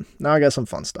almost done. Now I got some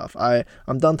fun stuff.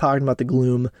 I'm done talking about the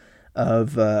gloom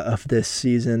of this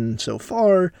season so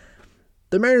far.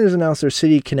 The Mariners announced their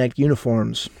City Connect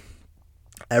uniforms.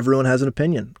 Everyone has an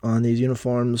opinion on these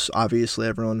uniforms. Obviously,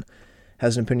 everyone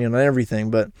has an opinion on everything,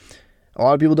 but A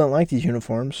lot of people don't like these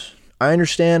uniforms. I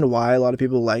understand why a lot of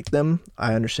people like them.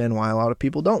 I understand why a lot of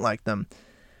people don't like them.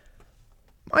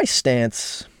 My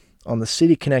stance on the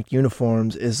City Connect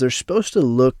uniforms is they're supposed to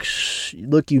look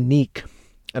unique.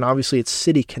 And obviously it's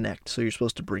City Connect, so you're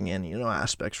supposed to bring in,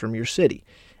 aspects from your city.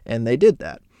 And they did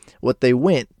that. What they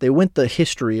went the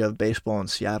history of baseball in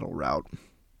Seattle route.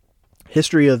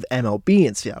 History of MLB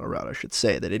in Seattle route, I should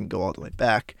say. They didn't go all the way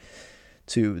back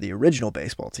to the original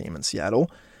baseball team in Seattle,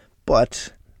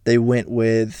 but they went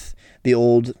with the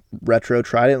old retro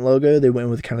Trident logo. They went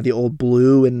with kind of the old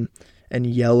blue and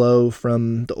yellow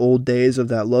from the old days of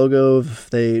that logo.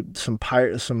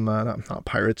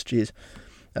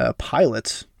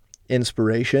 Pilots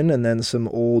inspiration, and then some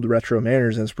old retro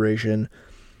Mariners inspiration.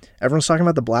 Everyone's talking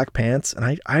about the black pants,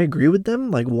 and I agree with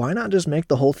them. Like, why not just make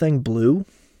the whole thing blue?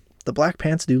 The black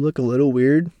pants do look a little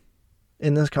weird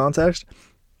in this context.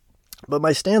 But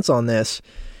my stance on this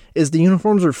is the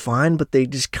uniforms are fine, but they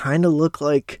just kind of look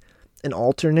like an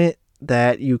alternate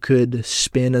that you could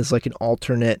spin as like an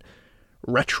alternate,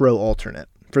 retro alternate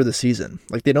for the season.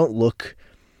 Like, they don't look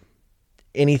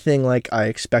anything like I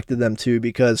expected them to,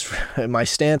 because my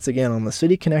stance again on the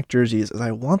City Connect jerseys is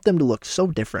I want them to look so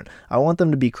different. I want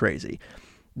them to be crazy.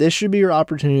 This should be your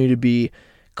opportunity to be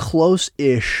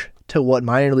close-ish to what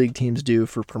minor league teams do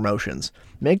for promotions.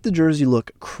 Make the jersey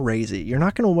look crazy. You're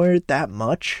not going to wear it that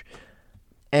much,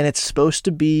 and it's supposed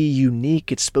to be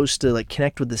unique. It's supposed to like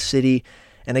connect with the city.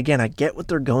 And again, I get what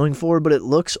they're going for, but it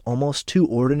looks almost too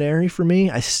ordinary for me.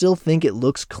 I still think it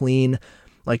looks clean.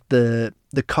 Like the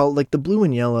color, like the blue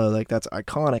and yellow, like that's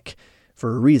iconic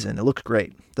for a reason. It looks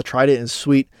great. The Trident is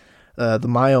sweet. The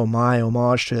My Oh My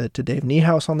homage to Dave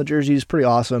Niehaus on the jersey is pretty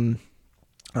awesome.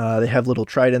 They have little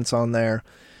tridents on there,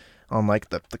 on like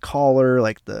the collar,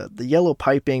 like the yellow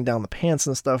piping down the pants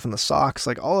and stuff, and the socks.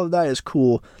 Like, all of that is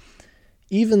cool.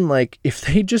 Even like if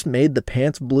they just made the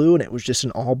pants blue and it was just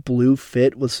an all blue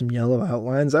fit with some yellow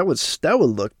outlines, that would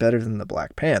look better than the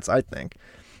black pants, I think.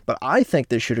 But I think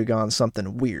they should have gone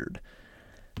something weird.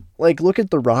 Like, look at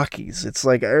the Rockies. It's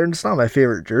like, it's not my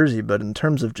favorite jersey, but in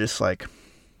terms of just like,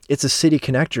 it's a City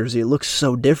Connect jersey. It looks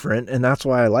so different, and that's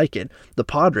why I like it. The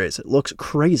Padres, it looks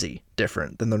crazy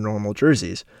different than the normal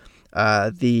jerseys.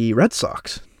 The Red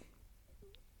Sox.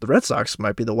 The Red Sox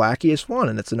might be the wackiest one,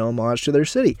 and it's an homage to their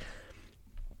city.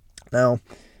 Now,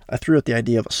 I threw out the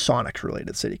idea of a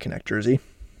Sonic-related City Connect jersey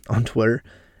on Twitter.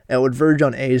 It would verge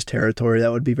on A's territory.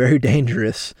 That would be very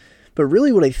dangerous. But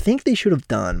really what I think they should have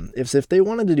done is, if they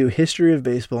wanted to do history of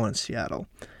baseball in Seattle,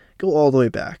 go all the way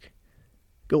back.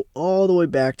 Go all the way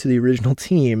back to the original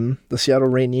team, the Seattle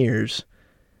Rainiers.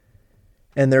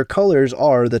 And their colors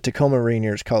are the Tacoma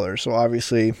Rainiers colors. So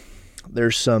obviously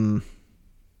there's some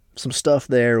stuff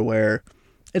there where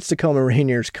it's Tacoma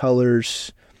Rainiers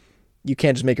colors. You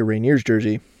can't just make a Rainiers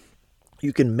jersey.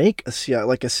 You can make a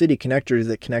City Connect jersey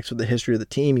that connects with the history of the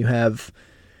team. You have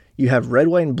red,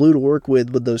 white, and blue to work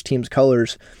with those teams'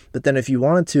 colors. But then if you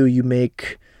wanted to, you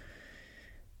make...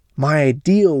 My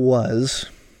ideal was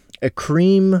a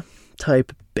cream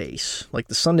type base, like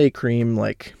the Sunday cream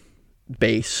like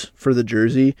base for the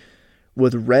jersey,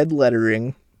 with red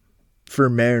lettering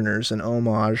for Mariners, an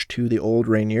homage to the old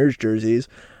Rainiers jerseys.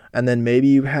 And then maybe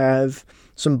you have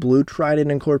some blue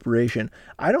Trident incorporation.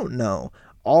 I don't know.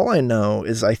 All I know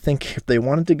is I think if they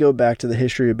wanted to go back to the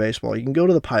history of baseball, you can go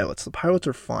to the Pilots. The Pilots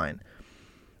are fine.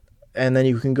 And then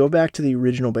you can go back to the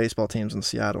original baseball teams in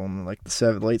Seattle in like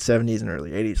the late 70s and early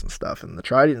 80s and stuff. And the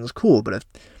Trident is cool, but if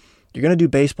you're going to do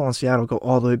baseball in Seattle, go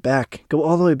all the way back. Go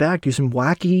all the way back. Do some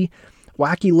wacky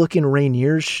looking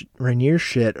Rainier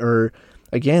shit. Or,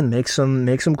 again, make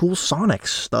some cool Sonic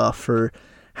stuff. Or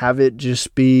have it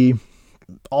just be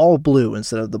all blue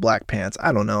instead of the black pants.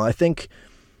 I don't know. I think...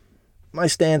 my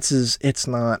stance is it's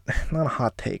not a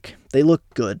hot take. They look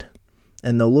good,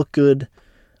 and they'll look good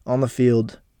on the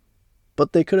field,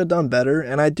 but they could have done better,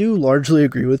 and I do largely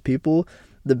agree with people.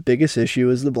 The biggest issue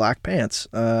is the black pants,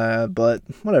 but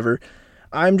whatever.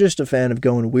 I'm just a fan of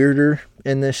going weirder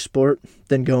in this sport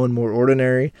than going more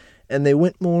ordinary, and they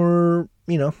went more,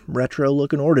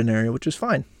 retro-looking ordinary, which is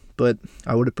fine, but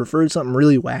I would have preferred something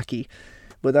really wacky,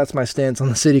 but that's my stance on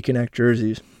the City Connect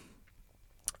jerseys.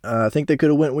 I think they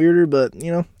could have went weirder, but,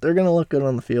 they're going to look good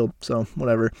on the field, so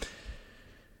whatever.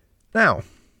 Now,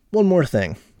 one more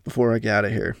thing before I get out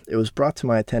of here. It was brought to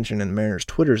my attention and Mariners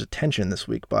Twitter's attention this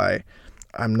week by,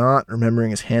 I'm not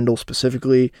remembering his handle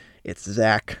specifically. It's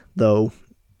Zach, though.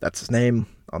 That's his name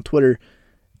on Twitter.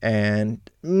 And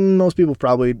most people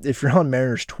probably, if you're on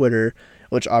Mariners Twitter,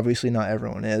 which obviously not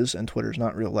everyone is, and Twitter's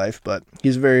not real life, but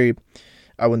he's very...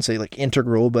 I wouldn't say like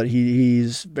integral, but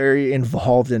he's very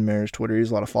involved in Mariners Twitter. He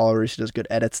has a lot of followers. He does good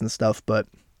edits and stuff, but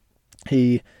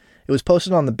It was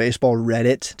posted on the baseball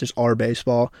Reddit, just our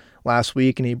baseball, last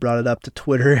week, and he brought it up to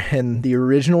Twitter, and the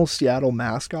original Seattle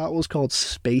mascot was called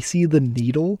Spacey the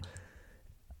Needle.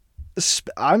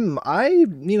 I'm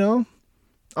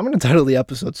going to title the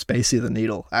episode Spacey the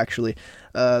Needle, actually.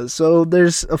 So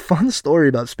there's a fun story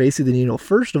about Spacey the Needle.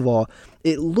 First of all,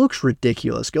 it looks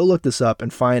ridiculous. Go look this up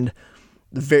and find,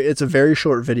 it's a very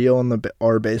short video on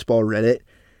our baseball Reddit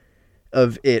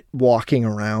of it walking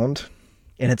around.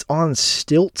 And it's on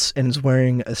stilts and it's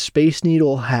wearing a Space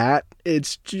Needle hat.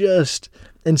 It's just,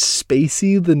 and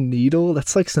Spacey the Needle,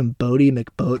 that's like some Bodie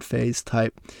McBoatface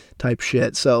type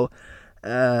shit. So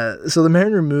the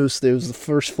Mariner Moose, it was the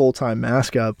first full-time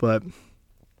mascot, but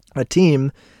a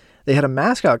team, they had a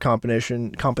mascot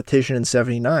competition in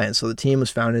 79. So the team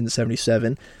was founded in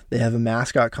 77. They have a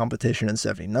mascot competition in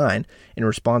 79 in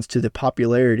response to the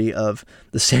popularity of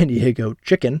the San Diego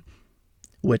Chicken,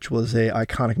 which was a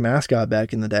iconic mascot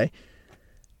back in the day.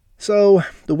 So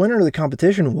the winner of the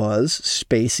competition was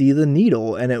Spacey the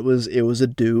Needle, and it was a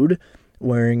dude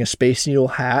wearing a Space Needle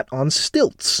hat on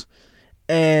stilts.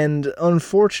 And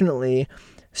unfortunately,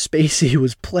 Spacey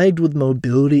was plagued with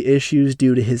mobility issues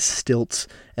due to his stilts,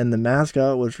 and the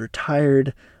mascot was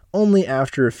retired only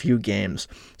after a few games.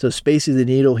 So Spacey the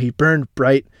Needle, he burned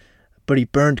bright, but he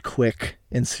burned quick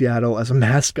in Seattle as a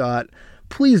mascot.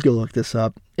 Please go look this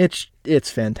up.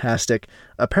 It's fantastic.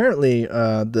 Apparently,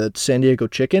 the San Diego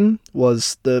Chicken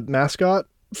was the mascot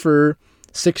for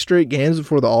 6 straight games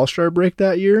before the All-Star break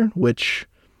that year, which...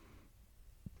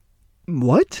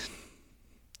 What?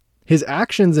 His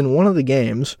actions in one of the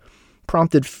games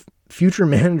prompted future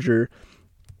manager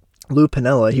Lou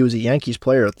Piniella, he was a Yankees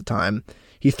player at the time,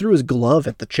 he threw his glove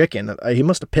at the chicken. He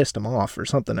must have pissed him off or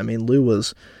something. I mean, Lou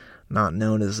was not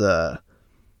known as a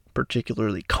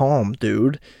particularly calm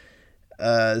dude.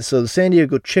 So the San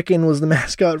Diego Chicken was the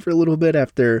mascot for a little bit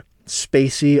after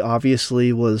Spacey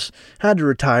obviously had to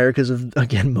retire because of,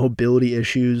 again, mobility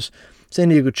issues. San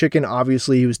Diego Chicken,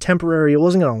 obviously, he was temporary. It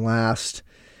wasn't going to last.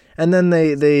 And then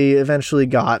they eventually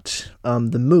got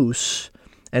the Moose,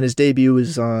 and his debut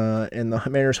was in the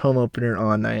Mariners home opener in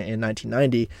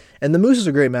 1990. And the Moose is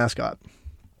a great mascot.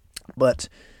 But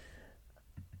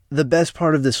the best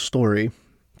part of this story,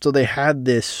 so they had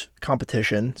this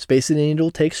competition. Spacey the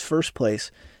Needle takes first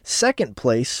place. Second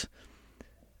place,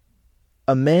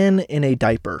 a man in a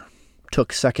diaper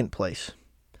took second place.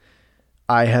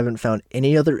 I haven't found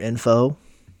any other info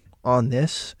on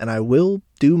this, and I will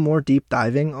do more deep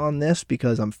diving on this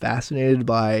because I'm fascinated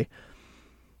by,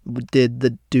 did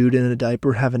the dude in a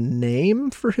diaper have a name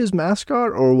for his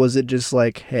mascot, or was it just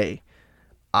like, hey,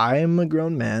 I'm a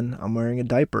grown man, I'm wearing a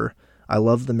diaper, I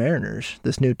love the Mariners,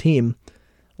 this new team,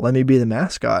 let me be the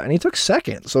mascot. And he took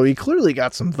second, so he clearly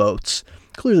got some votes.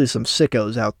 Clearly some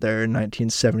sickos out there in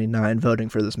 1979 voting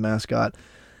for this mascot.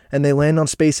 And they land on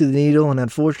Spacey the Needle, and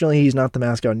unfortunately he's not the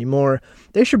mascot anymore.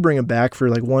 They should bring him back for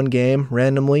like one game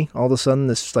randomly. All of a sudden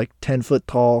this like 10-foot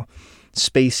tall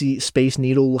Space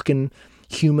Needle looking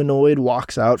humanoid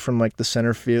walks out from like the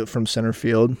center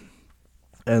field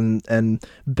and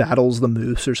battles the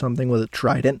Moose or something with a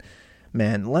trident.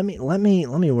 Man, let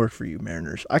me work for you,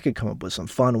 Mariners. I could come up with some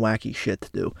fun, wacky shit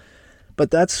to do.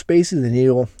 But that's Spacey the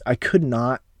Needle. I could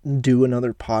not do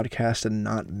another podcast and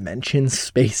not mention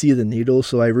Spacey the Needle,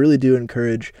 so I really do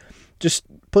encourage, just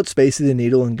put Spacey the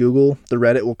Needle in Google. The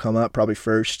Reddit will come up probably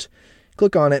first.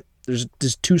 Click on it. There's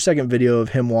this 2-second video of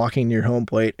him walking near home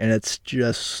plate, and it's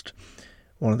just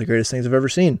one of the greatest things I've ever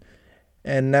seen.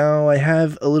 And now I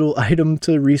have a little item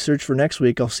to research for next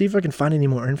week. I'll see if I can find any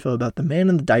more info about the man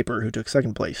in the diaper who took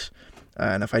second place.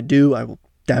 And if I do, I will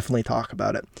definitely talk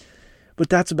about it. But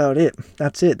that's about it.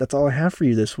 That's it. That's all I have for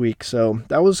you this week. So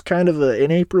that was kind of an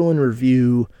April in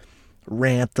review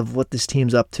rant of what this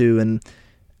team's up to, and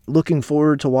looking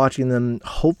forward to watching them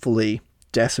hopefully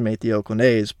decimate the Oakland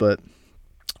A's. But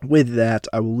with that,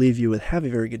 I will leave you with have a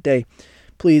very good day.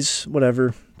 Please,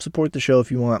 whatever, support the show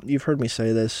if you want. You've heard me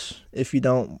say this. If you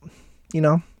don't,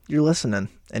 you're listening,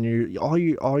 and all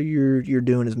you're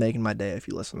doing is making my day if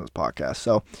you listen to this podcast.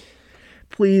 So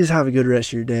please have a good rest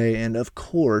of your day, and of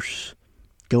course,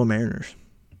 go Mariners.